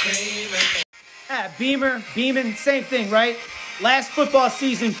creaming. Beeman, same thing, right? Last football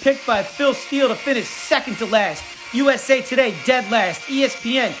season, picked by Phil Steele to finish second to last. USA Today, dead last.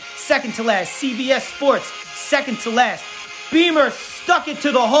 ESPN, second to last. CBS Sports, second to last. Beamer stuck it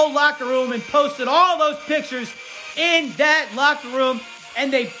to the whole locker room and posted all those pictures in that locker room.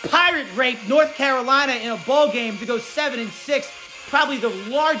 And they pirate raped North Carolina in a bowl game to go 7-6. Probably the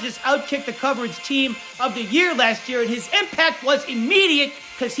largest outkick the coverage team of the year last year. And his impact was immediate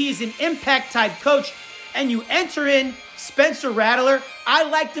because he's an impact type coach. And you enter in Spencer Rattler, I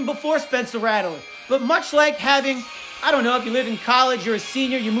liked him before Spencer Rattler. But much like having, I don't know, if you live in college, you're a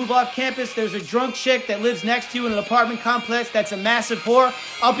senior, you move off campus, there's a drunk chick that lives next to you in an apartment complex that's a massive whore,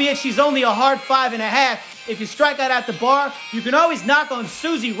 albeit she's only a hard 5.5. If you strike out at the bar, you can always knock on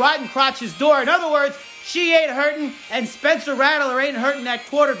Susie Rottencrotch's door. In other words, she ain't hurting, and Spencer Rattler ain't hurting that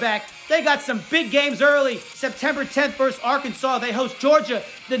quarterback. They got some big games early. September 10th versus Arkansas. They host Georgia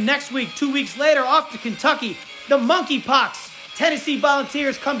the next week. 2 weeks later, off to Kentucky. The Monkeypox. Tennessee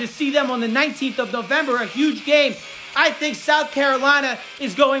Volunteers come to see them on the 19th of November. A huge game. I think South Carolina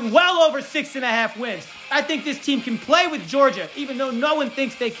is going well over 6.5 wins. I think this team can play with Georgia, even though no one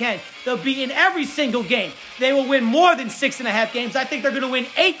thinks they can. They'll be in every single game. They will win more than 6.5 games. I think they're going to win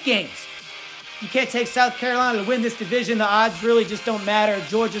 8 games. You can't take South Carolina to win this division. The odds really just don't matter.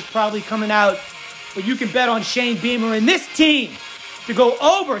 Georgia's probably coming out. But you can bet on Shane Beamer and this team to go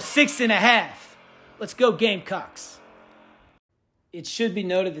over 6.5. Let's go Gamecocks. It should be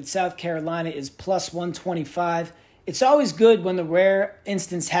noted that South Carolina is plus 125. It's always good when the rare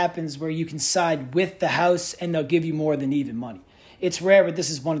instance happens where you can side with the house and they'll give you more than even money. It's rare, but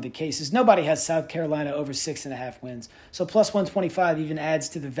this is one of the cases. Nobody has South Carolina over 6.5 wins. So plus 125 even adds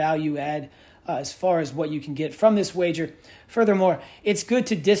to the value add as far as what you can get from this wager. Furthermore, it's good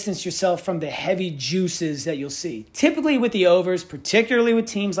to distance yourself from the heavy juices that you'll see. Typically with the overs, particularly with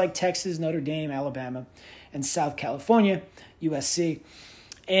teams like Texas, Notre Dame, Alabama, and South California, USC.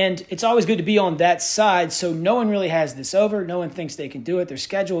 And it's always good to be on that side, so no one really has this over. No one thinks they can do it. Their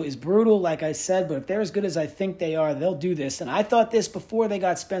schedule is brutal, like I said, but if they're as good as I think they are, they'll do this. And I thought this before they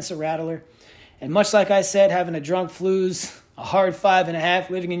got Spencer Rattler. And much like I said, having a drunk flu's a hard 5.5,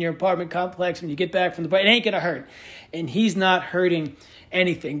 living in your apartment complex when you get back from the break, it ain't going to hurt. And he's not hurting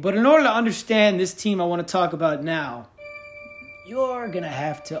anything. But in order to understand this team I want to talk about now, you're going to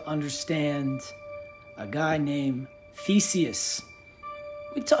have to understand a guy named Theseus.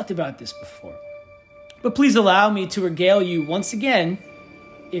 We've talked about this before. But please allow me to regale you once again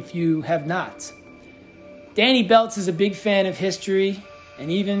if you have not. Danny Beltz is a big fan of history and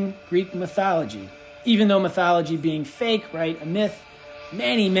even Greek mythology. Even though mythology being fake, right, a myth,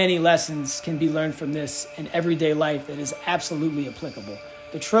 many, many lessons can be learned from this in everyday life that is absolutely applicable.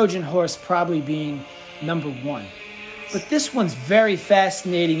 The Trojan horse probably being number one. But this one's very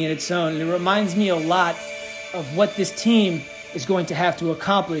fascinating in its own, and it reminds me a lot of what this team is going to have to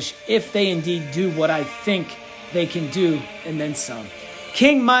accomplish if they indeed do what I think they can do, and then some.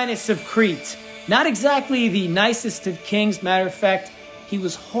 King Minos of Crete. Not exactly the nicest of kings. Matter of fact, he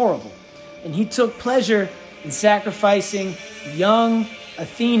was horrible. And he took pleasure in sacrificing young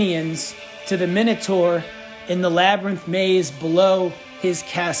Athenians to the Minotaur in the labyrinth maze below his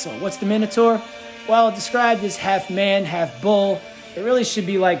castle. What's the Minotaur? Well, described as half man, half bull. It really should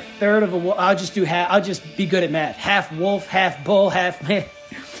be like third of a wolf. I'll just be good at math. Half wolf, half bull, half man.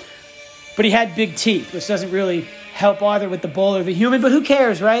 But he had big teeth, which doesn't really help either with the bull or the human, but who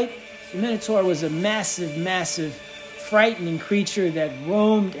cares, right? The Minotaur was a massive, massive, frightening creature that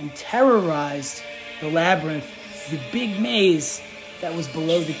roamed and terrorized the labyrinth, the big maze that was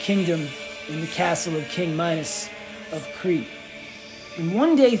below the kingdom in the castle of King Minos of Crete. And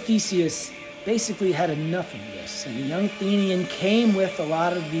one day Theseus basically had enough of this, and the young Athenian came with a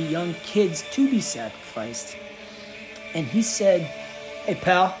lot of the young kids to be sacrificed. And he said, "Hey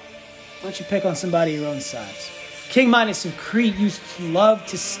pal, why don't you pick on somebody your own size?" King Minos of Crete used to love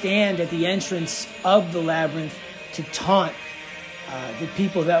to stand at the entrance of the labyrinth to taunt the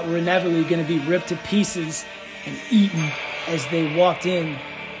people that were inevitably going to be ripped to pieces and eaten as they walked in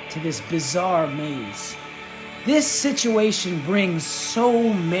to this bizarre maze. This situation brings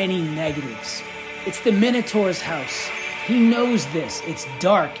so many negatives. It's the Minotaur's house. He knows this. It's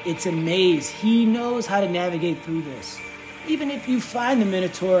dark. It's a maze. He knows how to navigate through this. Even if you find the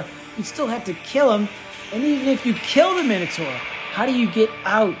Minotaur, you still have to kill him. And even if you kill the Minotaur, how do you get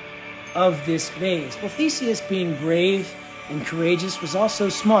out of this maze? Well, Theseus, being brave and courageous, was also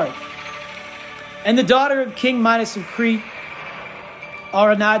smart. And the daughter of King Minos of Crete,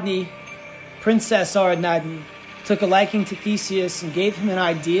 Ariadne, Princess Ariadne, took a liking to Theseus and gave him an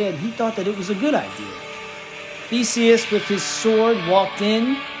idea, and he thought that it was a good idea. Theseus, with his sword, walked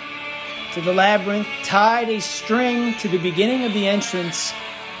in to the labyrinth, tied a string to the beginning of the entrance,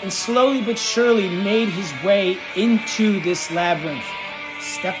 and slowly but surely made his way into this labyrinth.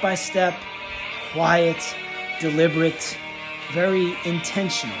 Step by step, quiet, deliberate, very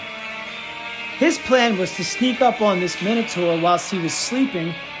intentional. His plan was to sneak up on this Minotaur whilst he was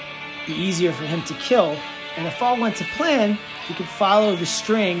sleeping, be easier for him to kill, and if all went to plan, he could follow the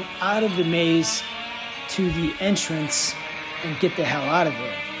string out of the maze to the entrance and get the hell out of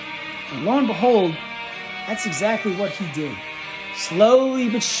there. And lo and behold, That's exactly what he did. Slowly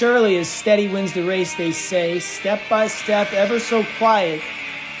but surely, as steady wins the race, they say, step by step, ever so quiet,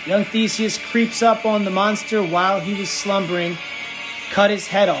 young Theseus creeps up on the monster while he was slumbering, cut his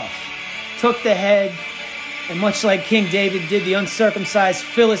head off, took the head, and much like King David did the uncircumcised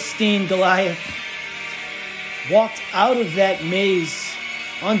Philistine Goliath, walked out of that maze,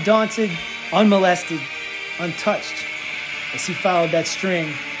 undaunted, unmolested, untouched, as he followed that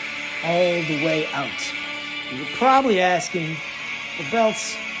string all the way out. You're probably asking, well,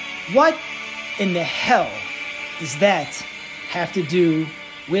 Belts, what in the hell does that have to do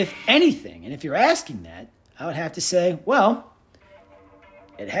with anything? And if you're asking that, I would have to say, well,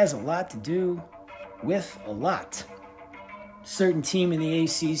 it has a lot to do with a lot. A certain team in the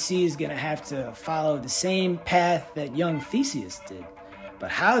ACC is going to have to follow the same path that young Theseus did.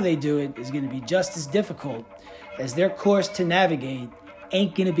 But how they do it is going to be just as difficult, as their course to navigate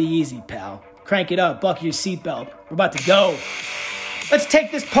ain't going to be easy, pal. Crank it up, buckle your seatbelt. We're about to go. Let's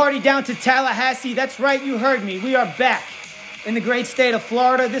take this party down to Tallahassee. That's right, you heard me. We are back in the great state of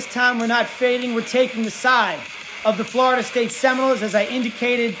Florida. This time we're not fading. We're taking the side of the Florida State Seminoles, as I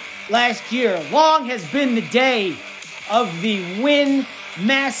indicated last year. Long has been the day of the win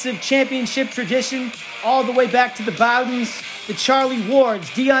massive championship tradition, all the way back to the Bowdens, the Charlie Wards,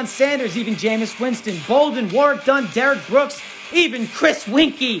 Deion Sanders, even Jameis Winston, Bolden, Warwick Dunn, Derek Brooks, even Chris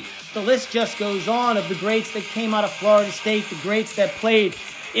Winkie. The list just goes on of the greats that came out of Florida State, the greats that played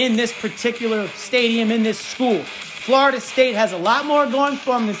in this particular stadium, in this school. Florida State has a lot more going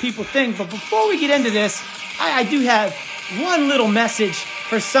for them than people think, but before we get into this, I do have one little message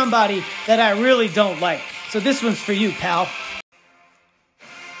for somebody that I really don't like. So this one's for you, pal.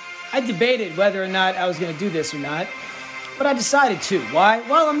 I debated whether or not I was going to do this or not, but I decided to. Why?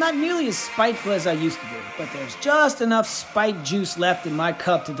 Well, I'm not nearly as spiteful as I used to be, but there's just enough spite juice left in my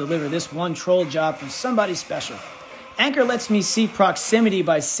cup to deliver this one troll job for somebody special. Anchor lets me see proximity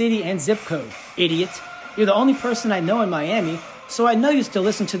by city and zip code. Idiot. You're the only person I know in Miami, so I know you still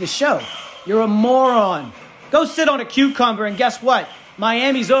listen to the show. You're a moron. Go sit on a cucumber, and guess what?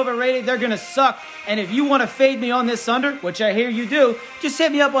 Miami's overrated. They're going to suck. And if you want to fade me on this under, which I hear you do, just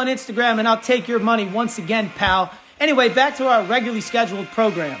hit me up on Instagram and I'll take your money once again, pal. Anyway, back to our regularly scheduled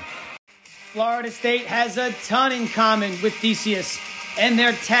program. Florida State has a ton in common with Theseus, and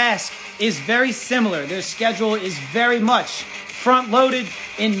their task is very similar. Their schedule is very much front-loaded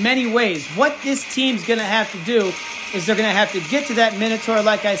in many ways. What this team's going to have to do is they're going to have to get to that Minotaur,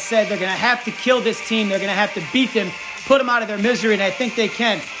 like I said. They're going to have to kill this team. They're going to have to beat them, put them out of their misery, and I think they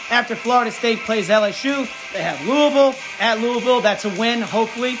can. After Florida State plays LSU, they have Louisville at Louisville. That's a win,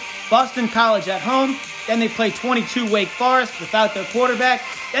 hopefully. Boston College at home. Then they play 22 Wake Forest without their quarterback.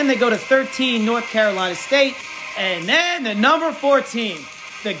 Then they go to 13 North Carolina State. And then the number 14,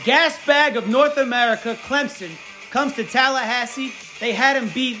 the gas bag of North America, Clemson, comes to Tallahassee. They had him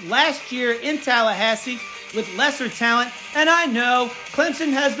beat last year in Tallahassee with lesser talent. And I know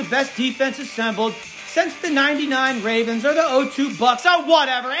Clemson has the best defense assembled since the 99 Ravens or the 02 Bucks or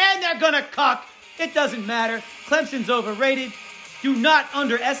whatever. And they're going to cuck. It doesn't matter. Clemson's overrated. Do not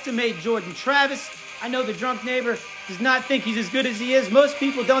underestimate Jordan Travis. I know the drunk neighbor does not think he's as good as he is. Most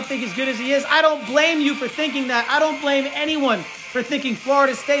people don't think he's good as he is. I don't blame you for thinking that. I don't blame anyone for thinking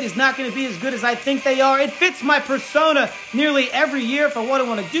Florida State is not going to be as good as I think they are. It fits my persona nearly every year for what I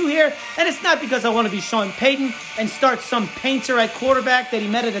want to do here. And it's not because I want to be Sean Payton and start some painter at quarterback that he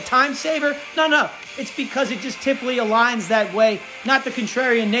met at a time saver. No. It's because it just typically aligns that way, not the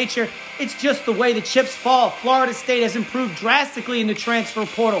contrarian nature. It's just the way the chips fall. Florida State has improved drastically in the transfer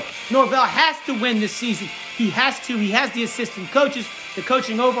portal. Norvell has to win this season. He has to. He has the assistant coaches. The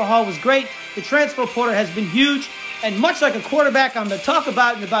coaching overhaul was great. The transfer portal has been huge. And much like a quarterback I'm going to talk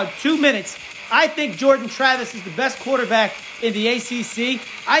about in about 2 minutes, I think Jordan Travis is the best quarterback in the ACC.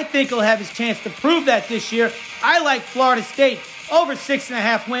 I think he'll have his chance to prove that this year. I like Florida State over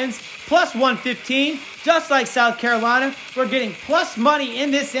 6.5 wins, plus 115, just like South Carolina. We're getting plus money in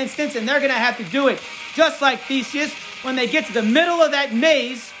this instance, and they're going to have to do it just like Theseus when they get to the middle of that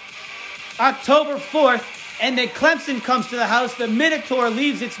maze, October 4th, and then Clemson comes to the house. The Minotaur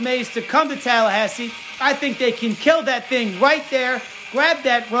leaves its maze to come to Tallahassee. I think they can kill that thing right there, grab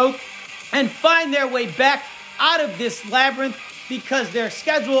that rope, and find their way back out of this labyrinth because their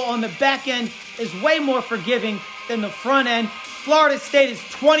schedule on the back end is way more forgiving than the front end. Florida State is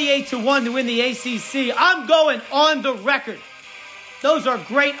 28-1 to win the ACC. I'm going on the record. Those are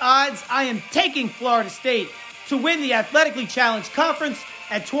great odds. I am taking Florida State to win the Athletically Challenged Conference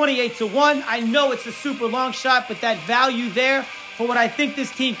at 28-1. I know it's a super long shot, but that value there for what I think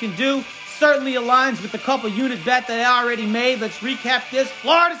this team can do certainly aligns with the couple unit bet that I already made. Let's recap this.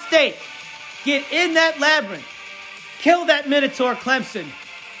 Florida State Get in that labyrinth. Kill that Minotaur Clemson.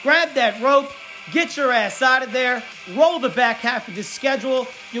 Grab that rope. Get your ass out of there. Roll the back half of this schedule.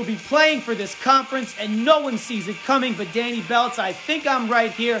 You'll be playing for this conference, and no one sees it coming but Danny Belts. I think I'm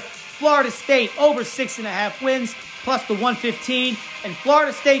right here. Florida State over 6.5 wins, plus the 115. And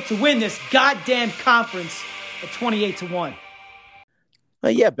Florida State to win this goddamn conference at 28-1.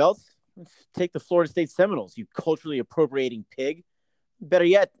 Yeah, Belts. Let's take the Florida State Seminoles, you culturally appropriating pig. Better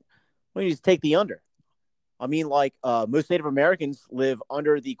yet, we need to take the under. I mean, like, most Native Americans live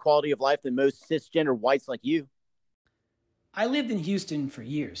under the quality of life than most cisgender whites like you. I lived in Houston for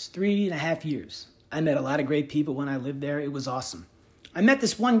years, 3.5 years. I met a lot of great people when I lived there. It was awesome. I met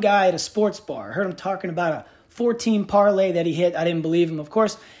this one guy at a sports bar. I heard him talking about a 14 parlay that he hit. I didn't believe him, of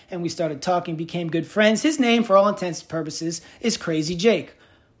course, and we started talking, became good friends. His name, for all intents and purposes, is Crazy Jake.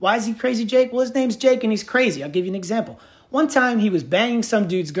 Why is he Crazy Jake? Well, his name's Jake and he's crazy. I'll give you an example. One time he was banging some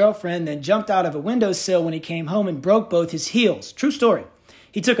dude's girlfriend, then jumped out of a windowsill when he came home and broke both his heels. True story.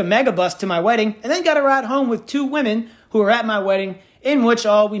 He took a megabus to my wedding and then got a ride home with 2 women who were at my wedding, in which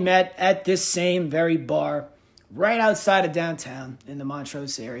all we met at this same very bar right outside of downtown in the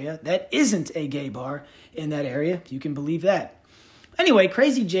Montrose area. That isn't a gay bar in that area, if you can believe that. Anyway,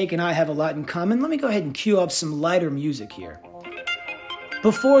 Crazy Jake and I have a lot in common. Let me go ahead and cue up some lighter music here.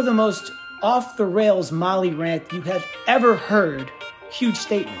 Before the most off-the-rails Molly rant you have ever heard, huge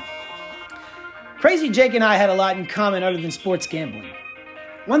statement. Crazy Jake and I had a lot in common other than sports gambling.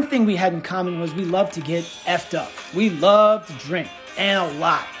 One thing we had in common was we loved to get effed up. We loved to drink, and a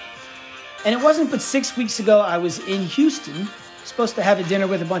lot. And it wasn't but 6 weeks ago I was in Houston, supposed to have a dinner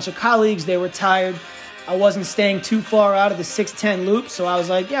with a bunch of colleagues. They were tired. I wasn't staying too far out of the 610 loop, so I was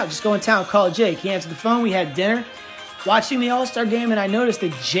like, yeah, just go in town, call Jake. He answered the phone, we had dinner. Watching the All-Star game, and I noticed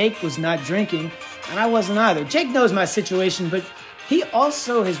that Jake was not drinking, and I wasn't either. Jake knows my situation, but he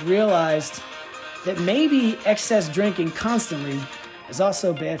also has realized that maybe excess drinking constantly is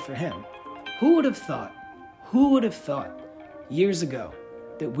also bad for him. Who would have thought years ago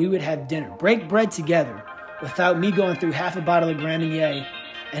that we would have dinner, break bread together, without me going through half a bottle of Grand Marnier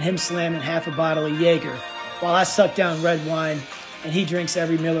and him slamming half a bottle of Jaeger while I suck down red wine and he drinks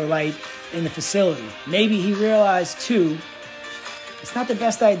every Miller Lite in the facility. Maybe he realized, too, it's not the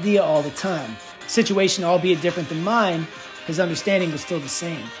best idea all the time. Situation, albeit different than mine, his understanding was still the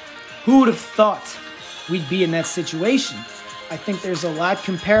same. Who would have thought we'd be in that situation? I think there's a lot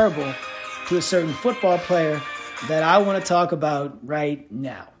comparable to a certain football player that I want to talk about right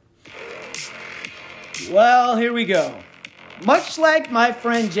now. Well, here we go. Much like my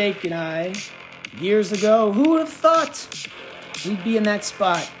friend Jake and I, years ago, who would have thought we'd be in that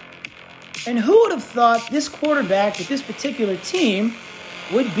spot? And who would have thought this quarterback with this particular team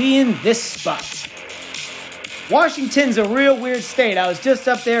would be in this spot? Washington's a real weird state. I was just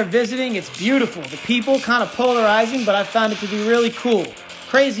up there visiting. It's beautiful. The people kind of polarizing, but I found it to be really cool.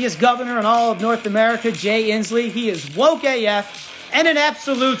 Craziest governor in all of North America, Jay Inslee. He is woke AF and an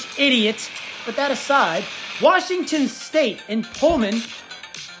absolute idiot. But that aside, Washington State in Pullman,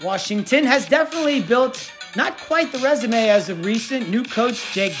 Washington has definitely built not quite the resume as of recent. New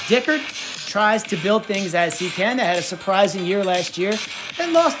coach Jake Dickert tries to build things as he can. They had a surprising year last year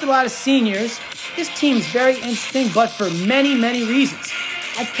and lost a lot of seniors. This team's very interesting, but for many, many reasons.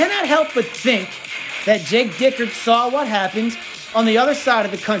 I cannot help but think that Jake Dickert saw what happened on the other side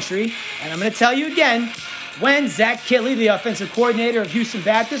of the country, and I'm going to tell you again, when Zach Kittley, the offensive coordinator of Houston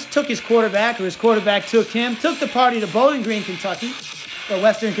Baptist, took his quarterback, or his quarterback took him, took the party to Bowling Green, Kentucky, where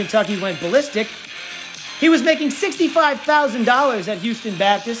Western Kentucky went ballistic. He was making $65,000 at Houston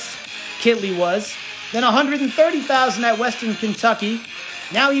Baptist, Kittley was, then $130,000 at Western Kentucky.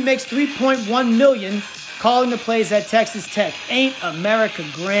 Now he makes $3.1 million calling the plays at Texas Tech. Ain't America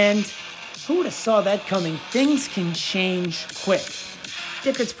grand? Who would have saw that coming? Things can change quick.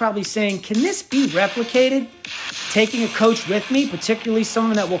 Dickert's probably saying, can this be replicated? Taking a coach with me, particularly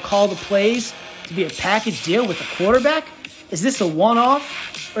someone that will call the plays, to be a package deal with a quarterback? Is this a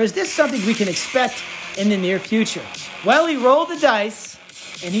one-off? Or is this something we can expect in the near future? Well, he rolled the dice,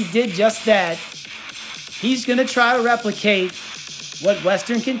 and he did just that. He's going to try to replicate what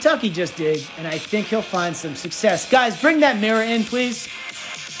Western Kentucky just did, and I think he'll find some success. Guys, bring that mirror in, please.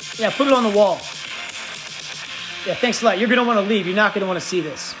 Yeah, put it on the wall. Yeah, thanks a lot. You're going to want to leave. You're not going to want to see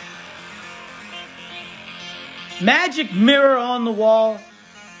this. Magic mirror on the wall.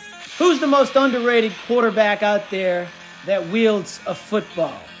 Who's the most underrated quarterback out there that wields a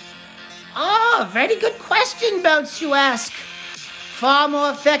football? Oh, very good question, Bounce, you ask. Far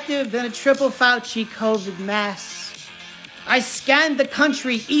more effective than a triple Fauci COVID mask. I scanned the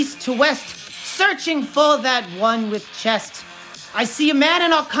country east to west, searching for that one with chest. I see a man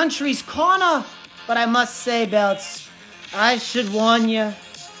in our country's corner. But I must say, Belts, I should warn you.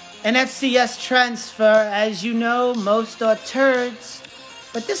 An FCS transfer, as you know, most are turds.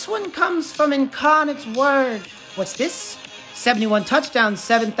 But this one comes from Incarnate's word. What's this? 71 touchdowns,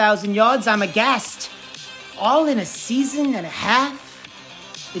 7,000 yards. I'm aghast. All in a season and a half?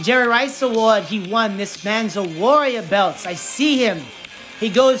 The Jerry Rice Award he won. This man's a warrior, Belts. I see him. He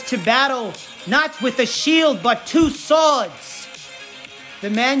goes to battle, not with a shield, but 2 swords. The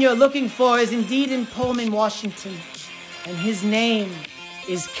man you're looking for is indeed in Pullman, Washington. And his name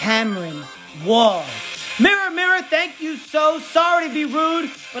is Cameron Ward. Mirror, mirror, thank you so. Sorry to be rude,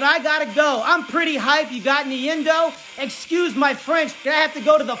 but I gotta go. I'm pretty hype. You got any indo? Excuse my French, I have to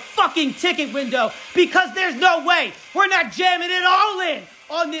go to the fucking ticket window because there's no way we're not jamming it all in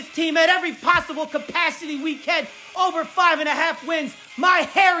on this team at every possible capacity we can. Over 5.5 wins. My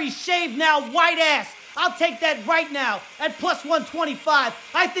hairy, shaved now white ass. I'll take that right now at plus 125.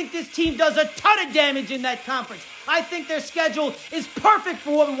 I think this team does a ton of damage in that conference. I think their schedule is perfect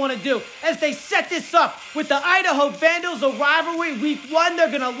for what we want to do. As they set this up with the Idaho Vandals, a rivalry week 1, they're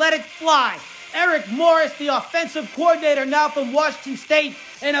going to let it fly. Eric Morris, the offensive coordinator now from Washington State,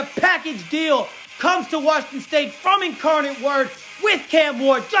 and a package deal comes to Washington State from Incarnate Word with Cam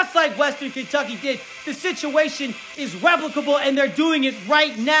Ward, just like Western Kentucky did. The situation is replicable, and they're doing it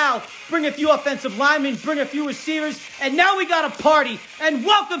right now. Bring a few offensive linemen, bring a few receivers, and now we got a party. And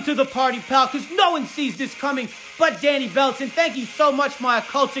welcome to the party, pal, because no one sees this coming but Danny Belts. And thank you so much, my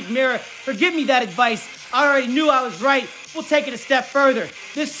occultic mirror, for giving me that advice. I already knew I was right. We'll take it a step further.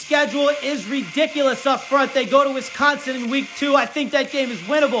 This schedule is ridiculous up front. They go to Wisconsin in week 2. I think that game is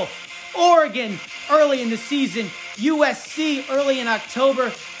winnable. Oregon early in the season. USC early in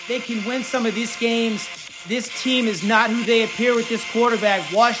October. They can win some of these games. This team is not who they appear with this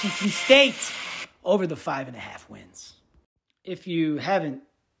quarterback. Washington State over the 5.5 wins. If you haven't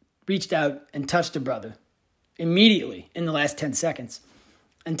reached out and touched a brother immediately in the last 10 seconds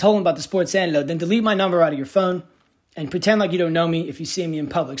and told him about the Sports Antidote, then delete my number out of your phone and pretend like you don't know me if you see me in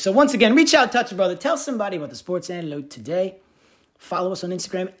public. So once again, reach out, touch a brother. Tell somebody about the Sports Antidote today. Follow us on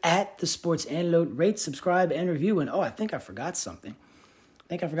Instagram at The Sports Antidote. Rate, subscribe, and review. And I think I forgot something.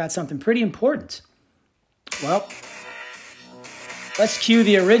 Pretty important. Well, let's cue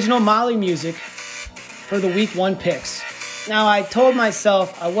the original Molly music for the week 1 picks. Now, I told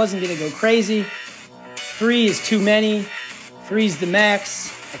myself I wasn't going to go crazy. 3 is too many. 3 is the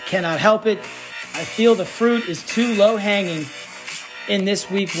max. I cannot help it. I feel the fruit is too low-hanging in this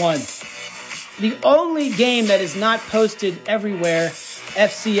week 1. The only game that is not posted everywhere,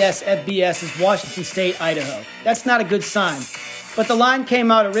 FCS, FBS, is Washington State, Idaho. That's not a good sign. But the line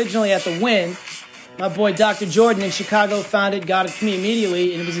came out originally at the win. My boy Dr. Jordan in Chicago found it, got it to me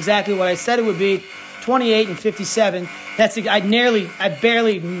immediately, and it was exactly what I said it would be, 28-57. I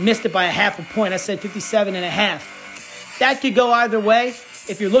barely missed it by a half a point. I said 57.5. That could go either way.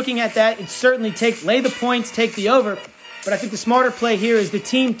 If you're looking at that, it's certainly lay the points, take the over. But I think the smarter play here is the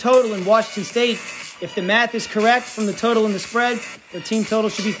team total in Washington State. If the math is correct from the total and the spread, their team total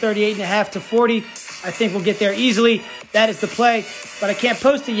should be 38.5 to 40. I think we'll get there easily. That is the play. But I can't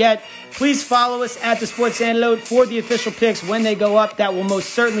post it yet. Please follow us at The Sports Antidote for the official picks when they go up. That will most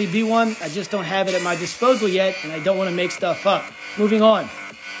certainly be one. I just don't have it at my disposal yet, and I don't want to make stuff up. Moving on.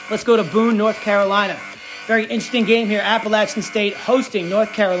 Let's go to Boone, North Carolina. Very interesting game here. Appalachian State hosting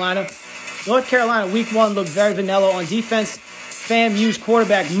North Carolina. North Carolina, week 1, looked very vanilla on defense. FAMU's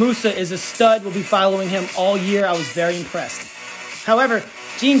quarterback, Musa, is a stud. We'll be following him all year. I was very impressed. However,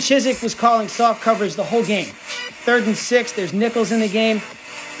 Gene Chizik was calling soft coverage the whole game. 3rd and 6, there's nickels in the game.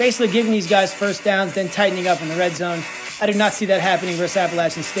 Basically giving these guys first downs, then tightening up in the red zone. I did not see that happening versus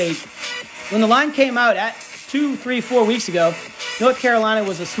Appalachian State. When the line came out at 2, 3, 4 weeks ago, North Carolina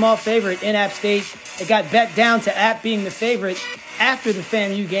was a small favorite in App State. It got bet down to App being the favorite after the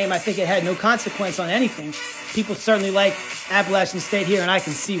FAMU game. I think it had no consequence on anything. People certainly like Appalachian State here, and I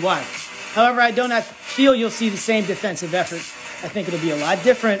can see why. However, I do not feel you'll see the same defensive effort. I think it'll be a lot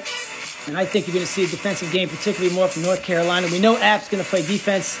different, and I think you're going to see a defensive game, particularly more from North Carolina. We know App's going to play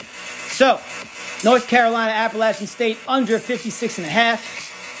defense. So, North Carolina, Appalachian State, under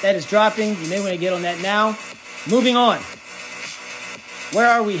 56.5. That is dropping. You may want to get on that now. Moving on. Where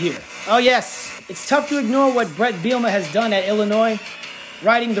are we here? Oh, yes. It's tough to ignore what Brett Bielema has done at Illinois,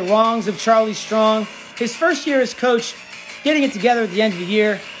 righting the wrongs of Charlie Strong. His first year as coach, getting it together at the end of the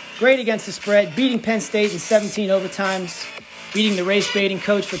year, great against the spread, beating Penn State in 17 overtimes, beating the race-baiting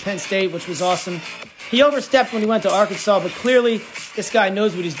coach for Penn State, which was awesome. He overstepped when he went to Arkansas, but clearly this guy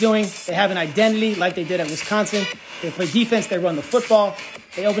knows what he's doing. They have an identity like they did at Wisconsin. They play defense, they run the football.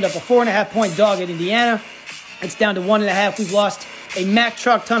 They opened up a 4.5-point dog at Indiana. It's down to 1.5. We've lost a Mack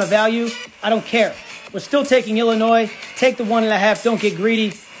truck ton of value. I don't care. We're still taking Illinois. Take the 1.5. Don't get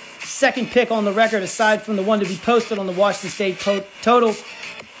greedy. Second pick on the record, aside from the one to be posted on the Washington State total.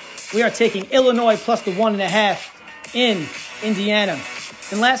 We are taking Illinois plus the 1.5 in Indiana.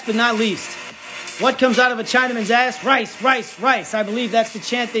 And last but not least, what comes out of a Chinaman's ass? Rice, rice, rice. I believe that's the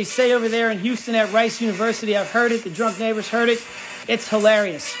chant they say over there in Houston at Rice University. I've heard it. The drunk neighbors heard it. It's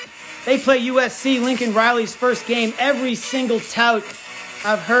hilarious. They play USC, Lincoln Riley's first game. Every single tout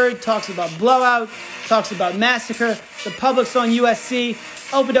I've heard talks about blowout, talks about massacre. The public's on USC.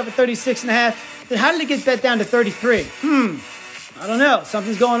 Opened up at 36.5. Then how did it get bet down to 33? I don't know.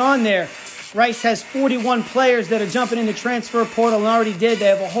 Something's going on there. Rice has 41 players that are jumping in the transfer portal and already did. They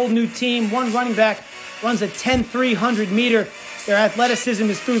have a whole new team. One running back runs a 10-300 meter. Their athleticism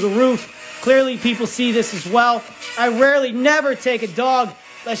is through the roof. Clearly, people see this as well. I rarely, never take a dog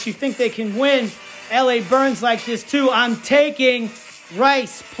unless you think they can win. LA burns like this too. I'm taking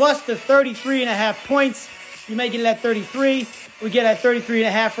Rice plus the 33.5 points. You may get it at 33. We get at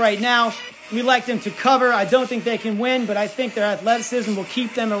 33.5 right now. We like them to cover. I don't think they can win, but I think their athleticism will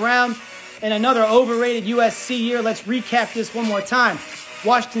keep them around. And another overrated USC year. Let's recap this one more time.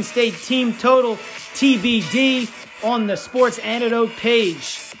 Washington State team total TBD on the Sports Antidote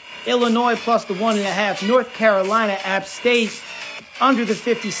page. Illinois plus the 1.5. North Carolina, App State under the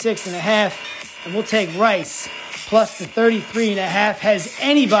 56.5. And we'll take Rice plus the 33.5. Has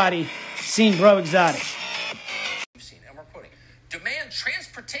anybody seen Bro Exotic? And we're putting demand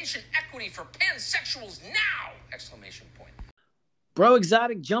transportation equity for pansexuals now! Exclamation point. Bro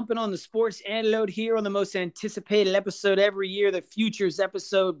Exotic jumping on the Sports Antidote here on the most anticipated episode every year, the Futures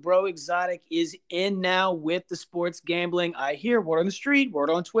episode. Bro Exotic is in now with the sports gambling. I hear word on the street, word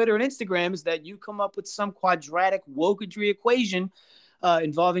on Twitter and Instagram is that you come up with some quadratic wokadry equation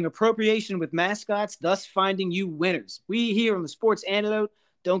involving appropriation with mascots, thus finding you winners. We here on the Sports Antidote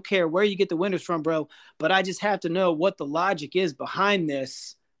don't care where you get the winners from, bro, but I just have to know what the logic is behind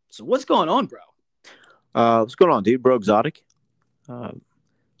this. So what's going on, bro? What's going on, dude? Bro Exotic.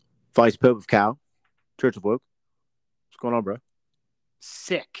 Vice Pope of Cal, Church of Woke. What's going on, bro?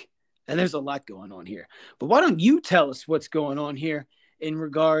 Sick. And there's a lot going on here. But why don't you tell us what's going on here in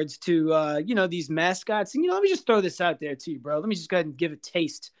regards to, these mascots? And, let me just throw this out there to you, bro. Let me just go ahead and give a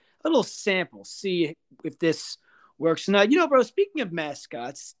taste, a little sample, see if this works. Now, bro, speaking of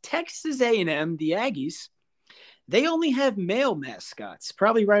mascots, Texas A&M, the Aggies, they only have male mascots,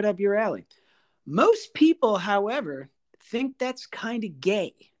 probably right up your alley. Most people, however, think that's kind of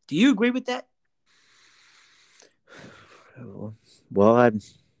gay. Do you agree with that? Well,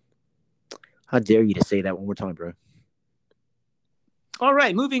 how dare you to say that one more time, bro? All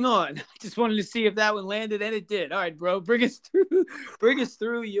right, moving on. I just wanted to see if that one landed, and it did. All right, bro, bring us through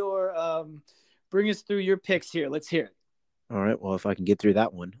your picks here. Let's hear it. All right. Well, if I can get through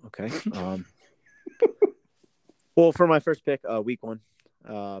that one, okay. Well, for my first pick, week one,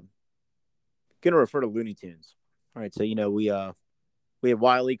 gonna refer to Looney Tunes. All right, so we have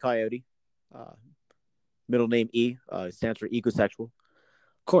Wile E. Coyote, middle name E, stands for ecosexual.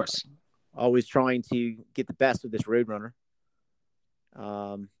 Of course. Always trying to get the best of this Roadrunner.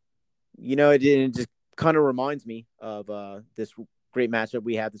 It just kind of reminds me of this great matchup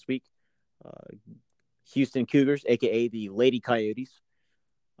we had this week. Houston Cougars, aka the Lady Coyotes,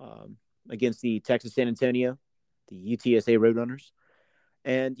 against the Texas San Antonio, the UTSA Roadrunners.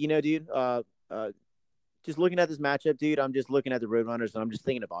 And dude, just looking at this matchup, dude, I'm just looking at the Roadrunners and I'm just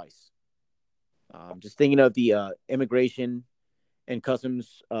thinking of ICE. I'm just thinking of the Immigration and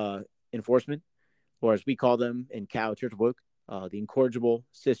Customs Enforcement, or as we call them in Cal, Church of Woke, the incorrigible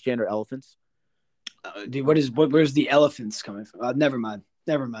cisgender elephants. Dude, where's the elephants coming from? Never mind.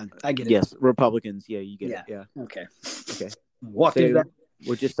 I get it. Yes, Republicans. Yeah, you get it. Yeah. Okay. Walk through that.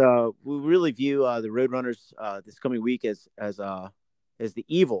 We're just we really view the Roadrunners this coming week as the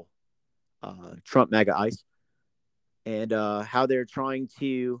evil Trump MAGA ICE, and how they're trying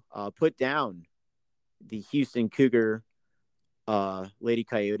to put down the Houston Cougar Lady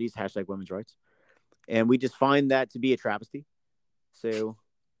Coyotes, # women's rights. And we just find that to be a travesty. So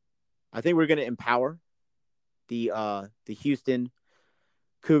I think we're going to empower the Houston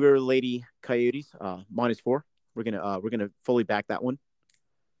Cougar Lady Coyotes -4. We're gonna fully back that one.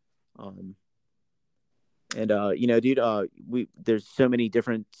 Dude, there's so many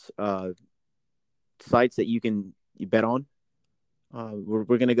different sites that you bet on.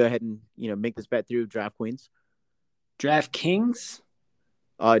 We're gonna go ahead and make this bet through DraftKings. DraftKings?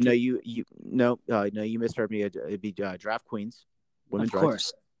 No, you misheard me. It'd be DraftKings. Women's rights. Of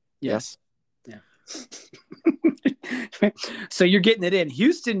course. Yes. Yeah. So you're getting it in.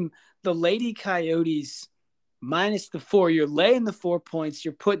 Houston, the Lady Coyotes minus the 4. You're laying the 4 points.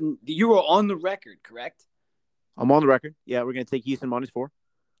 You are on the record, correct? I'm on the record. Yeah, we're going to take Houston -4.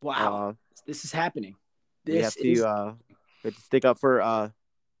 Wow. This is happening. We have to stick up for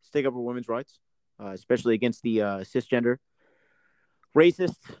women's rights, especially against the cisgender,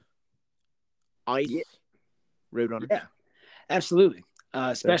 racist, ICE roadrunners. Yeah, absolutely.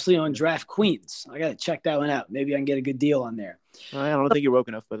 Especially on Draft Queens. I got to check that one out. Maybe I can get a good deal on there. I don't think you're woke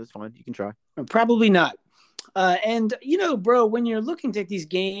enough, but it's fine. You can try. Probably not. And, bro, when you're looking at these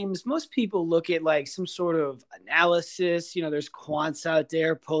games, most people look at like some sort of analysis. There's quants out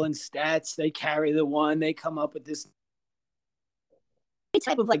there pulling stats. They carry the one. They come up with this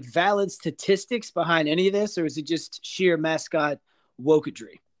type of like valid statistics behind any of this, or is it just sheer mascot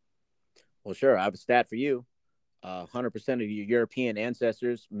wokedry? Well, sure. I have a stat for you. 100% of your European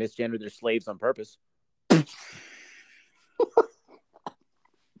ancestors misgendered their slaves on purpose.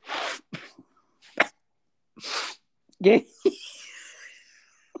 Yeah.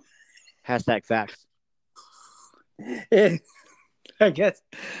 Hashtag facts. Yeah, I guess.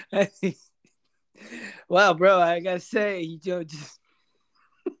 Wow, bro, I gotta say, just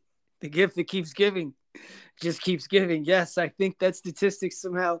the gift that keeps giving just keeps giving. Yes, I think that statistic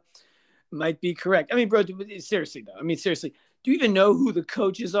somehow might be correct. I mean, bro, seriously though. Do you even know who the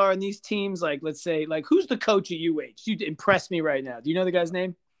coaches are in these teams? Like, let's say, like, who's the coach at UH? You impress me right now. Do you know the guy's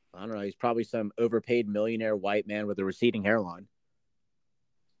name? I don't know. He's probably some overpaid millionaire white man with a receding hairline.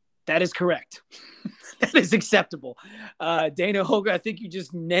 That is correct. That is acceptable. Dana Holger, I think you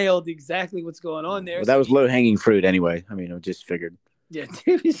just nailed exactly what's going on there. Well, that was low-hanging fruit anyway. I mean, I just figured. Yeah,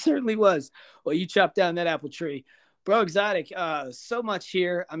 it certainly was. Well, you chopped down that apple tree. Bro Exotic, so much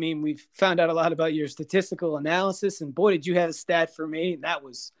here. I mean, we've found out a lot about your statistical analysis, and boy, did you have a stat for me. That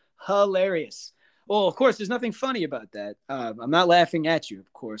was hilarious. Well, of course, there's nothing funny about that. I'm not laughing at you,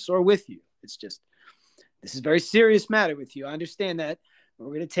 of course, or with you. It's just, this is a very serious matter with you. I understand that.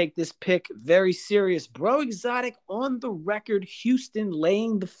 We're going to take this pick very serious. Bro Exotic on the record, Houston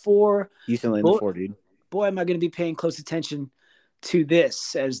laying the 4. Houston laying the 4, dude. Boy, am I going to be paying close attention to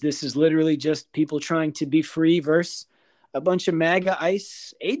this, as this is literally just people trying to be free versus a bunch of MAGA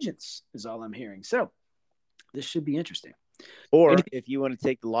ICE agents is all I'm hearing. So this should be interesting. Or if you want to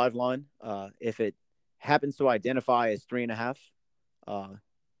take the live line, if it happens to identify as 3.5, I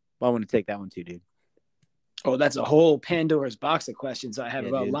want to take that one too, dude. Oh, that's a whole Pandora's box of questions I have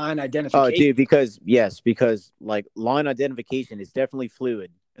about line identification. Oh, dude, because like line identification is definitely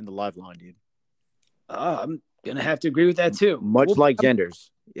fluid in the live line, dude. I'm going to have to agree with that too. Much like genders.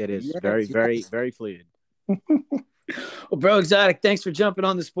 It is very fluid. Well, Bro Exotic, thanks for jumping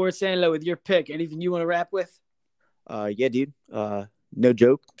on the Sports Antidote with your pick. Anything you want to wrap with? Yeah, dude. No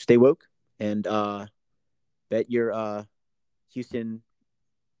joke. Stay woke. And bet your Houston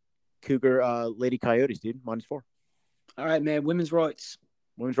Cougar Lady Coyotes, dude. -4. All right, man. Women's rights.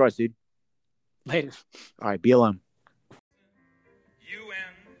 Women's rights, dude. Later. All right, BLM.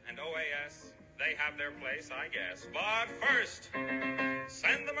 UN and OAS, they have their place, I guess. But first,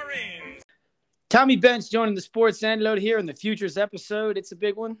 send the Marines. Tommy Bench joining the Sports Antidote here in the Futures episode. It's a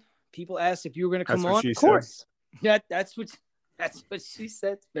big one. People asked if you were going to come on. Of course. Yeah, that's what she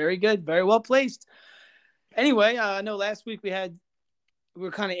said. Very good. Very well placed. Anyway, I know last week we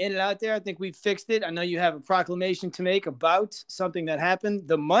were kind of in and out there. I think we fixed it. I know you have a proclamation to make about something that happened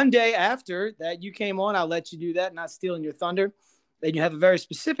the Monday after that you came on. I'll let you do that, not stealing your thunder. Then you have a very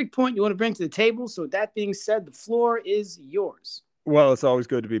specific point you want to bring to the table. So with that being said, the floor is yours. Well, it's always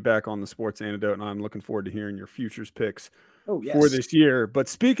good to be back on the Sports Antidote, and I'm looking forward to hearing your futures picks for this year. But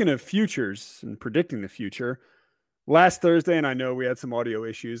speaking of futures and predicting the future, last Thursday, and I know we had some audio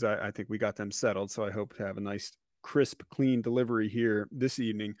issues. I think we got them settled, so I hope to have a nice, crisp, clean delivery here this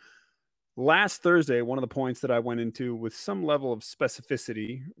evening. Last Thursday, one of the points that I went into with some level of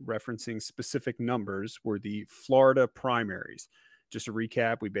specificity, referencing specific numbers, were the Florida primaries. Just to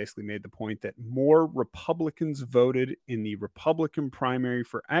recap, we basically made the point that more Republicans voted in the Republican primary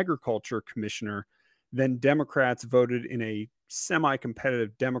for agriculture commissioner than Democrats voted in a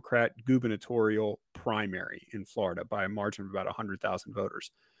semi-competitive Democrat gubernatorial primary in Florida by a margin of about 100,000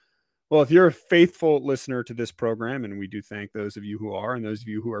 voters. Well, if you're a faithful listener to this program, and we do thank those of you who are, and those of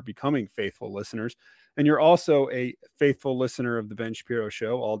you who are becoming faithful listeners, and you're also a faithful listener of the Ben Shapiro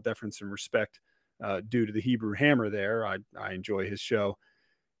Show, all deference and respect due to the Hebrew Hammer there. I enjoy his show.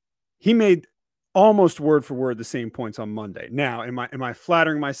 He made almost word for word the same points on Monday. Now, am I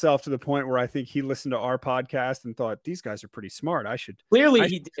flattering myself to the point where I think he listened to our podcast and thought, these guys are pretty smart.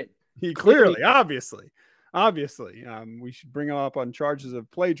 He did. He clearly, obviously, we should bring him up on charges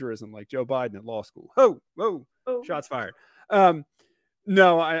of plagiarism like Joe Biden at law school. Whoa, shots fired.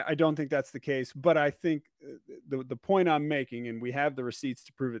 No, I don't think that's the case. But I think the point I'm making, and we have the receipts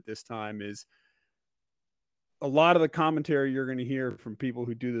to prove it this time, is a lot of the commentary you're going to hear from people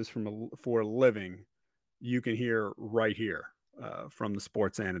who do this for a living, you can hear right here from the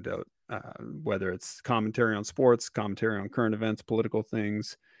Sports Antidote, whether it's commentary on sports, commentary on current events, political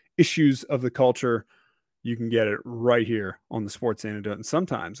things, issues of the culture. You can get it right here on the Sports Antidote, and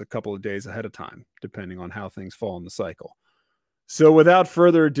sometimes a couple of days ahead of time, depending on how things fall in the cycle. So without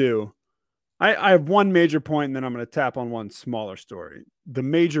further ado, I have one major point, and then I'm going to tap on one smaller story. The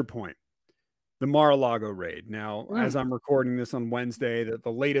major point, the Mar-a-Lago raid. Now, as I'm recording this on Wednesday,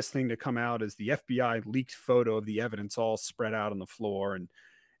 the latest thing to come out is the FBI leaked photo of the evidence all spread out on the floor. And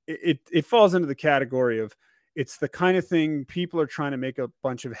it falls into the category of, it's the kind of thing people are trying to make a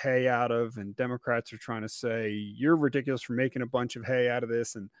bunch of hay out of, and Democrats are trying to say, you're ridiculous for making a bunch of hay out of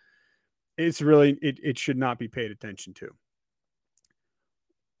this. And it's really, it should not be paid attention to.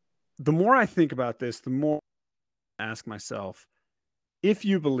 The more I think about this, the more I ask myself, if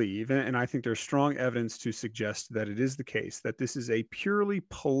you believe, and I think there's strong evidence to suggest that it is the case, that this is a purely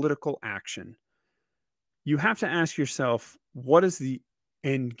political action, you have to ask yourself, what is the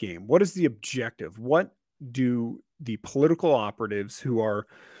end game? What is the objective? What do the political operatives who are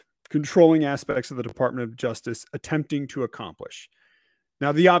controlling aspects of the Department of Justice attempting to accomplish?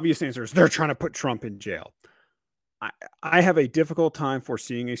 Now, the obvious answer is they're trying to put Trump in jail. I have a difficult time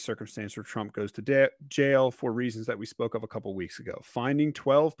foreseeing a circumstance where Trump goes to jail for reasons that we spoke of a couple of weeks ago. Finding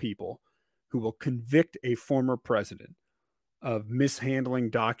 12 people who will convict a former president of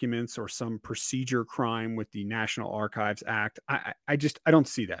mishandling documents or some procedure crime with the National Archives Act. I don't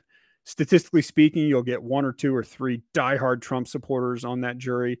see that. Statistically speaking, you'll get 1 or 2 or 3 diehard Trump supporters on that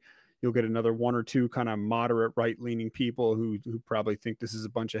jury. You'll get another 1 or 2 kind of moderate right-leaning people who probably think this is a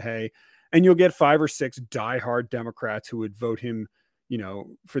bunch of hay. And you'll get 5 or 6 diehard Democrats who would vote him,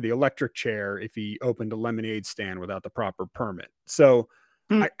 for the electric chair if he opened a lemonade stand without the proper permit. So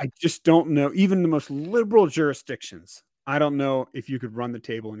I just don't know. Even the most liberal jurisdictions, I don't know if you could run the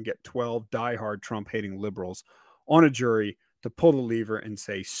table and get 12 diehard Trump-hating liberals on a jury to pull the lever and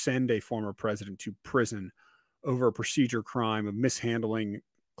say, send a former president to prison over a procedure crime of mishandling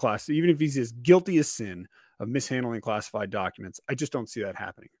even if he's as guilty as sin of mishandling classified documents. I just don't see that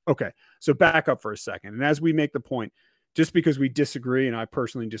happening. Okay, so back up for a second. And as we make the point, just because we disagree, and I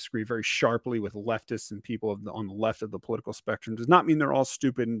personally disagree very sharply with leftists and people on the left of the political spectrum, does not mean they're all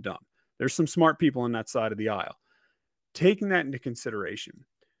stupid and dumb. There's some smart people on that side of the aisle. Taking that into consideration,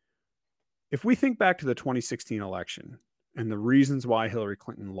 if we think back to the 2016 election and the reasons why Hillary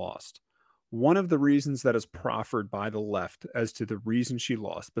Clinton lost, one of the reasons that is proffered by the left as to the reason she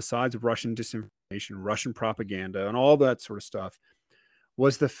lost, besides Russian disinformation, Russian propaganda, and all that sort of stuff,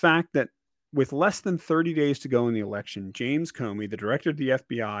 was the fact that with less than 30 days to go in the election, James Comey, the director of the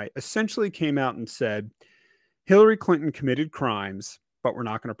FBI, essentially came out and said, Hillary Clinton committed crimes, but we're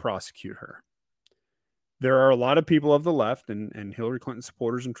not going to prosecute her. There are a lot of people of the left and Hillary Clinton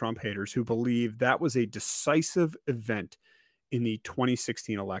supporters and Trump haters who believe that was a decisive event in the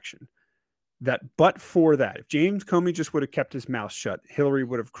 2016 election. That but for that, if James Comey just would have kept his mouth shut, Hillary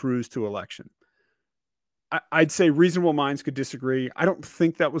would have cruised to election. I'd say reasonable minds could disagree. I don't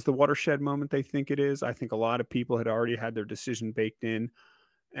think that was the watershed moment they think it is. I think a lot of people had already had their decision baked in.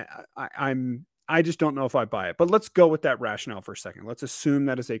 I just don't know if I buy it. But let's go with that rationale for a second. Let's assume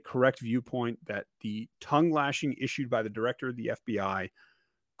that is a correct viewpoint, that the tongue lashing issued by the director of the FBI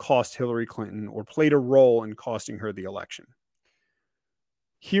cost Hillary Clinton or played a role in costing her the election.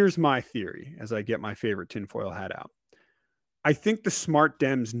 Here's my theory as I get my favorite tinfoil hat out. I think the smart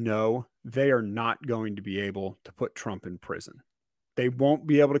Dems know they are not going to be able to put Trump in prison. They won't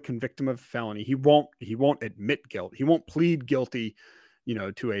be able to convict him of a felony. He won't admit guilt. He won't plead guilty,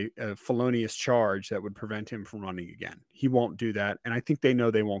 to a felonious charge that would prevent him from running again. He won't do that. And I think they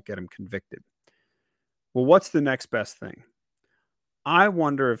know they won't get him convicted. Well, what's the next best thing? I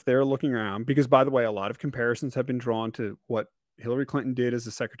wonder if they're looking around, because by the way, a lot of comparisons have been drawn to what Hillary Clinton did as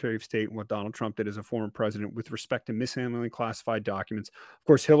a Secretary of State and what Donald Trump did as a former president with respect to mishandling classified documents. Of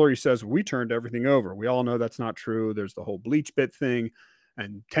course, Hillary says we turned everything over. We all know that's not true. There's the whole BleachBit thing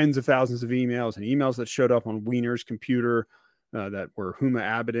and tens of thousands of emails and emails that showed up on Weiner's computer that were Huma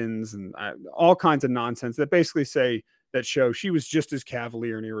Abedin's and all kinds of nonsense that basically show she was just as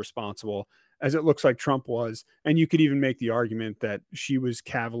cavalier and irresponsible as it looks like Trump was. And you could even make the argument that she was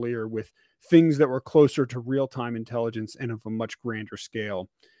cavalier with things that were closer to real-time intelligence and of a much grander scale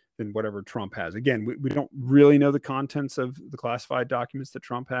than whatever Trump has. Again, we don't really know the contents of the classified documents that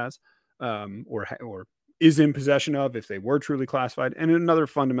Trump has or is in possession of, if they were truly classified. And another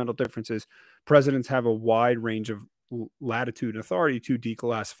fundamental difference is presidents have a wide range of latitude and authority to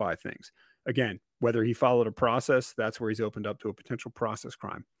declassify things. Again, whether he followed a process, that's where he's opened up to a potential process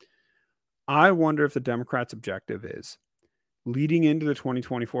crime. I wonder if the Democrats' objective is leading into the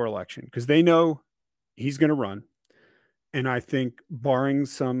 2024 election, because they know he's going to run. And I think barring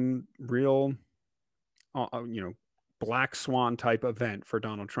some real, black swan type event for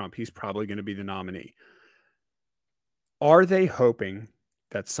Donald Trump, he's probably going to be the nominee. Are they hoping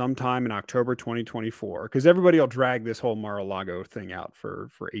that sometime in October 2024, because everybody will drag this whole Mar-a-Lago thing out for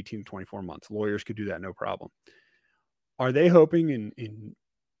 18 to 24 months. Lawyers could do that, no problem. Are they hoping in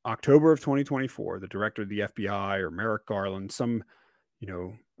October of 2024, the director of the FBI or Merrick Garland, some,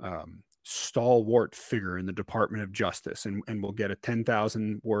 stalwart figure in the Department of Justice, and we'll get a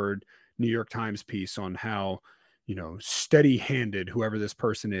 10,000 word New York Times piece on how, steady-handed whoever this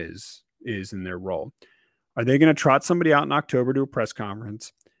person is in their role? Are they going to trot somebody out in October to a press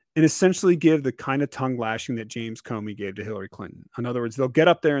conference and essentially give the kind of tongue lashing that James Comey gave to Hillary Clinton? In other words, they'll get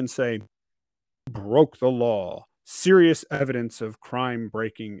up there and say, broke the law. Serious evidence of crime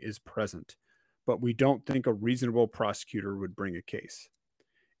breaking is present, but we don't think a reasonable prosecutor would bring a case.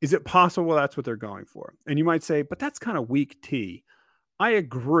 Is it possible that's what they're going for? And you might say, but that's kind of weak tea. I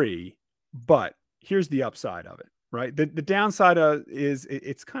agree, but here's the upside of it, right? The downside is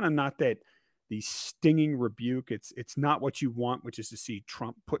it's kind of not that the stinging rebuke. It's not what you want, which is to see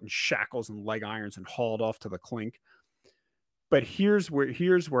Trump put in shackles and leg irons and hauled off to the clink. But here's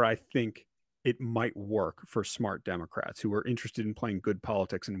where I think it might work for smart Democrats who are interested in playing good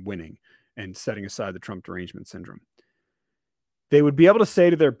politics and winning and setting aside the Trump derangement syndrome. They would be able to say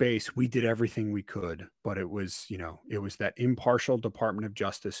to their base, we did everything we could, but it was that impartial Department of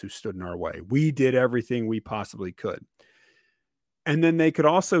Justice who stood in our way. We did everything we possibly could. And then they could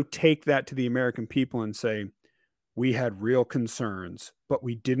also take that to the American people and say, we had real concerns, but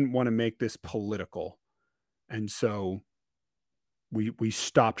we didn't want to make this political. And so we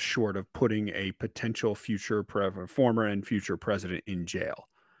stopped short of putting a potential former and future president in jail.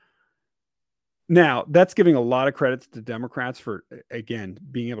 Now, that's giving a lot of credit to Democrats for, again,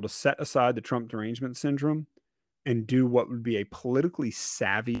 being able to set aside the Trump derangement syndrome and do what would be a politically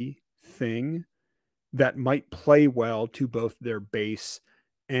savvy thing that might play well to both their base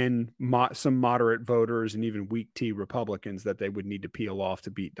and some moderate voters and even weak tea Republicans that they would need to peel off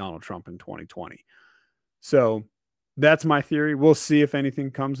to beat Donald Trump in 2020. So that's my theory. We'll see if anything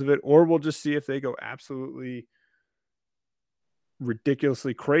comes of it, or we'll just see if they go absolutely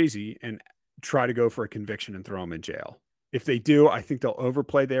ridiculously crazy and try to go for a conviction and throw him in jail. If they do, I think they'll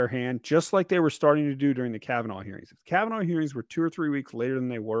overplay their hand, just like they were starting to do during the Kavanaugh hearings. If Kavanaugh hearings were 2 or 3 weeks later than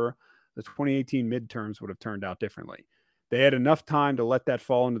they were, the 2018 midterms would have turned out differently. They had enough time to let that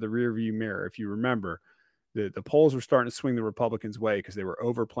fall into the rearview mirror. If you remember, the polls were starting to swing the Republicans' way because they were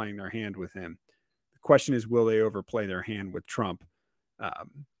overplaying their hand with him. The question is, will they overplay their hand with Trump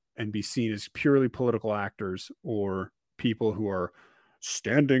and be seen as purely political actors or people who are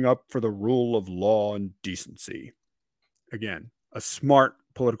standing up for the rule of law and decency? Again, a smart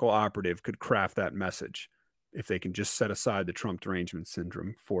political operative could craft that message if they can just set aside the Trump derangement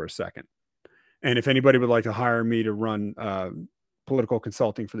syndrome for a second. And if anybody would like to hire me to run political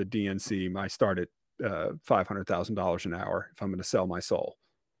consulting for the DNC, I start at $500,000 an hour if I'm going to sell my soul.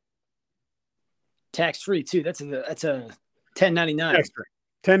 Tax-free too. That's a 1099. Tax-free.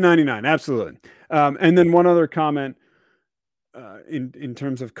 1099. Absolutely. And then one other comment in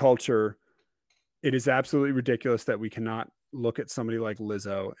terms of culture, it is absolutely ridiculous that we cannot look at somebody like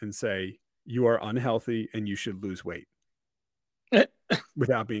Lizzo and say, you are unhealthy and you should lose weight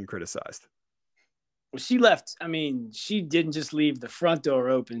without being criticized. Well, she left. I mean, she didn't just leave the front door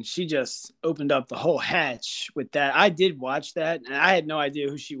open. She just opened up the whole hatch with that. I did watch that, and I had no idea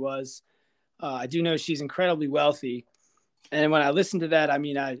who she was. I do know she's incredibly wealthy. And when I listened to that, I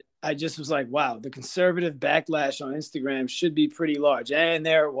mean, I just was like, wow, the conservative backlash on Instagram should be pretty large. And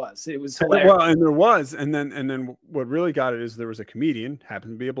there it was. It was hilarious. Well, and there was. And then what really got it is there was a comedian,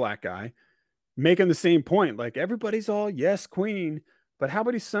 happened to be a black guy, making the same point. Like, everybody's all, yes, queen. But how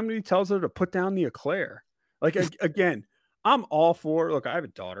about if somebody tells her to put down the eclair? Like, again, I'm all for, look, I have a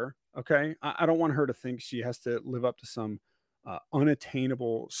daughter, okay? I don't want her to think she has to live up to some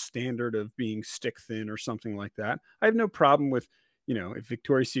unattainable standard of being stick thin or something like that. I have no problem with, if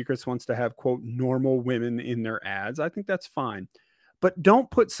Victoria's Secrets wants to have, quote, normal women in their ads, I think that's fine. But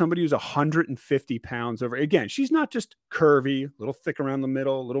don't put somebody who's 150 pounds over. Again, she's not just curvy, a little thick around the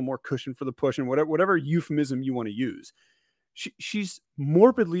middle, a little more cushion for the push, and whatever euphemism you want to use. She's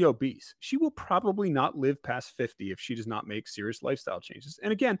morbidly obese. She will probably not live past 50 if she does not make serious lifestyle changes.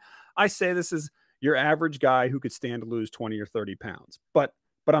 And again, I say this is your average guy who could stand to lose 20 or 30 pounds, but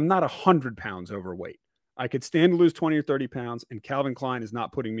I'm not 100 pounds overweight. I could stand to lose 20 or 30 pounds, and Calvin Klein is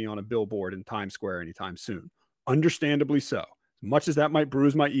not putting me on a billboard in Times Square anytime soon. Understandably so. As much as that might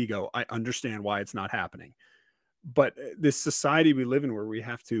bruise my ego, I understand why it's not happening. But this society we live in where we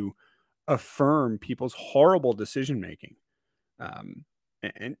have to affirm people's horrible decision-making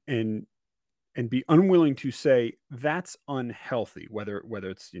and be unwilling to say that's unhealthy, whether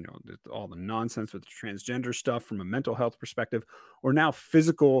it's, all the nonsense with the transgender stuff from a mental health perspective or now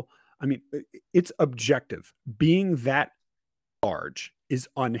physical. I mean, it's objective. Being that large is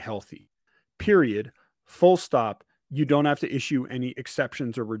unhealthy, period, full stop. You don't have to issue any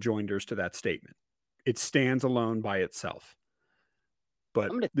exceptions or rejoinders to that statement. It stands alone by itself.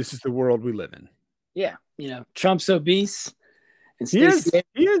 But this is the world we live in. Yeah. Trump's obese. And he is.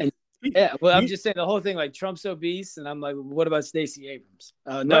 Yeah. Well, I'm just saying the whole thing, like Trump's obese. And I'm like, what about Stacey Abrams?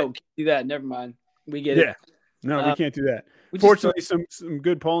 No, can't do that. Never mind. We get it. No, we can't do that. Fortunately, some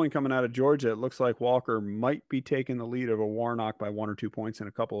good polling coming out of Georgia. It looks like Walker might be taking the lead over Warnock by 1 or 2 points in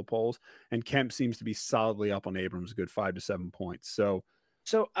a couple of polls. And Kemp seems to be solidly up on Abrams, a good 5 to 7 points. So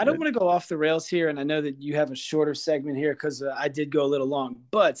I don't want to go off the rails here, and I know that you have a shorter segment here because I did go a little long.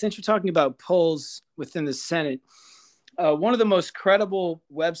 But since you're talking about polls within the Senate, one of the most credible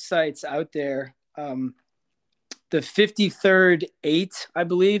websites out there, the 53rd 8, I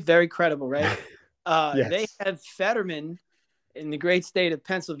believe, very credible, right? Yes. They have Fetterman in the great state of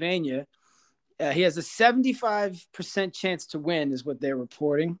Pennsylvania. He has a 75% chance to win is what they're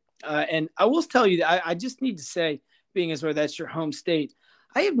reporting. And I will tell you that I just need to say, being as where that's your home state,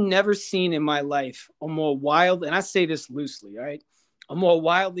 I have never seen in my life a more wild, and I say this loosely, right? A more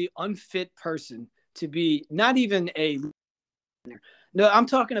wildly unfit person to be not even a – no, I'm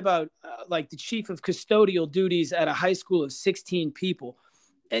talking about like the chief of custodial duties at a high school of 16 people.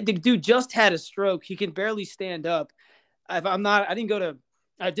 And the dude just had a stroke. He can barely stand up. I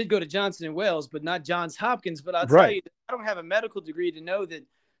did go to Johnson & Wales, but not Johns Hopkins. But I'll tell you, I don't have a medical degree to know that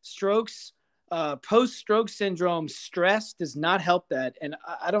strokes – post-stroke syndrome stress does not help that. And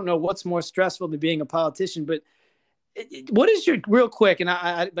I don't know what's more stressful than being a politician, but what is your real quick? And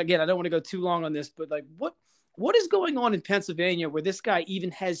again, I don't want to go too long on this, but like what is going on in Pennsylvania where this guy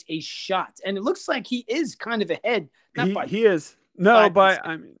even has a shot? And it looks like he is kind of ahead. He is. No,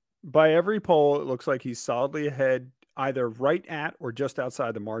 by every poll, it looks like he's solidly ahead, either right at or just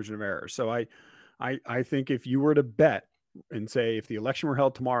outside the margin of error. So I think if you were to bet, and say, if the election were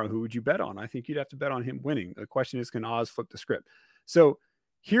held tomorrow, who would you bet on? I think you'd have to bet on him winning. The question is, can Oz flip the script? So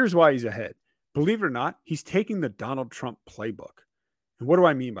here's why he's ahead. Believe it or not, he's taking the Donald Trump playbook. And what do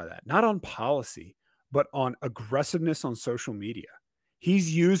I mean by that? Not on policy, but on aggressiveness on social media.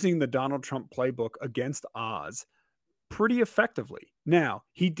 He's using the Donald Trump playbook against Oz pretty effectively. Now,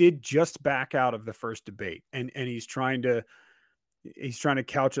 he did just back out of the first debate, and he's trying to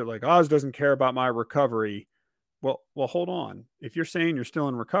couch it like Oz doesn't care about my recovery. Well, hold on. If you're saying you're still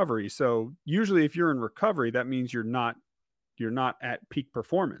in recovery, so usually if you're in recovery, that means you're not at peak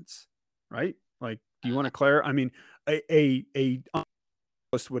performance, right? Like, do you want to clarify? I mean, a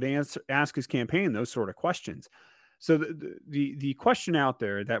journalist would ask his campaign those sort of questions. So the question out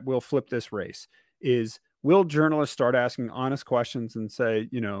there that will flip this race is, will journalists start asking honest questions and say,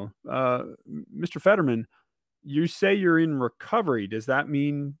 Mr. Fetterman, you say you're in recovery. Does that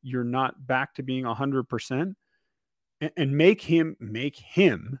mean you're not back to being 100%? And make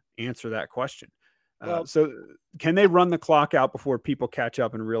him answer that question. So can they run the clock out before people catch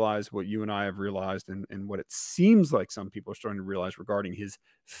up and realize what you and I have realized and what it seems like some people are starting to realize regarding his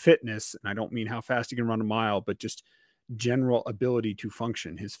fitness? And I don't mean how fast he can run a mile, but just general ability to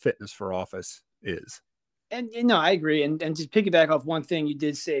function. His fitness for office is. And I agree. And just piggyback off one thing you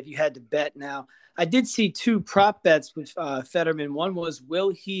did say, if you had to bet now, I did see 2 prop bets with Fetterman. One was,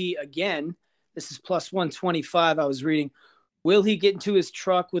 will he again, this is plus 125 I was reading, will he get into his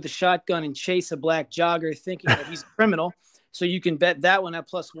truck with a shotgun and chase a black jogger thinking that he's a criminal? So you can bet that one at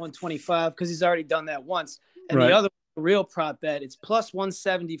plus 125 because he's already done that once. And the other real prop bet, it's plus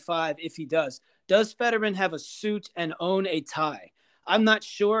 175 if he does. Does Fetterman have a suit and own a tie? I'm not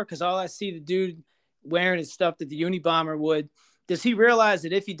sure because all I see the dude wearing is stuff that the Unabomber would. Does he realize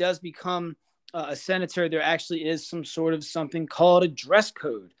that if he does become a senator, there actually is some sort of something called a dress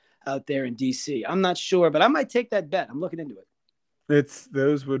code out there in DC? I'm not sure, but I might take that bet. I'm looking into it.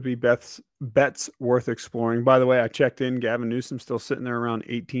 Those would be bets worth exploring. By the way, I checked in. Gavin Newsom still sitting there around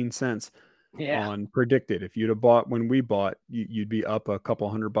 18 cents on predicted. If you'd have bought when we bought, you'd be up a couple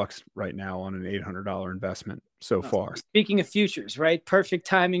 $100 right now on an $800 investment so far. Speaking of futures, right? Perfect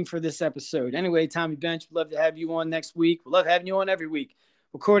timing for this episode. Anyway, Tommy Bench, we'd love to have you on next week. We love having you on every week.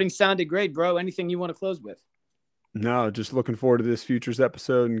 Recording sounded great, bro. Anything you want to close with? No, just looking forward to this futures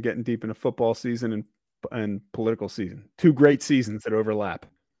episode and getting deep into football season and and political season. 2 great seasons that overlap.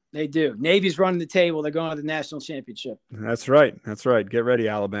 They do. Navy's running the table. They're going to the national championship. That's right. That's right. Get ready,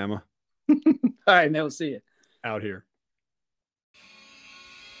 Alabama. All right, man. We'll see you. Out here.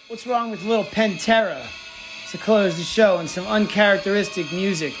 What's wrong with a little Pantera to close the show and some uncharacteristic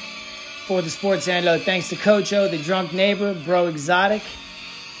music for the Sports Antidote? Thanks to Coach O, the Drunk Neighbor, Bro Exotic,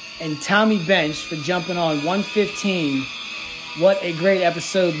 and Tommy Bench for jumping on 115. What a great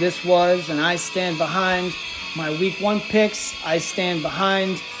episode this was, and I stand behind my Week 1 picks. I stand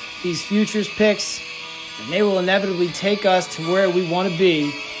behind these futures picks, and they will inevitably take us to where we want to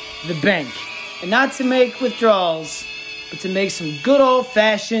be, the bank. And not to make withdrawals, but to make some good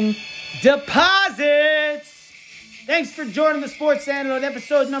old-fashioned deposits. Thanks for joining the Sports Antidote,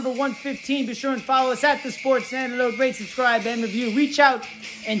 episode number 115. Be sure and follow us at the Sports Antidote. Rate, subscribe, and review. Reach out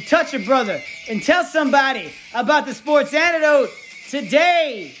and touch a brother and tell somebody about the Sports Antidote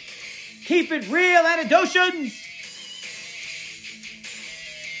today. Keep it real, Antidotians.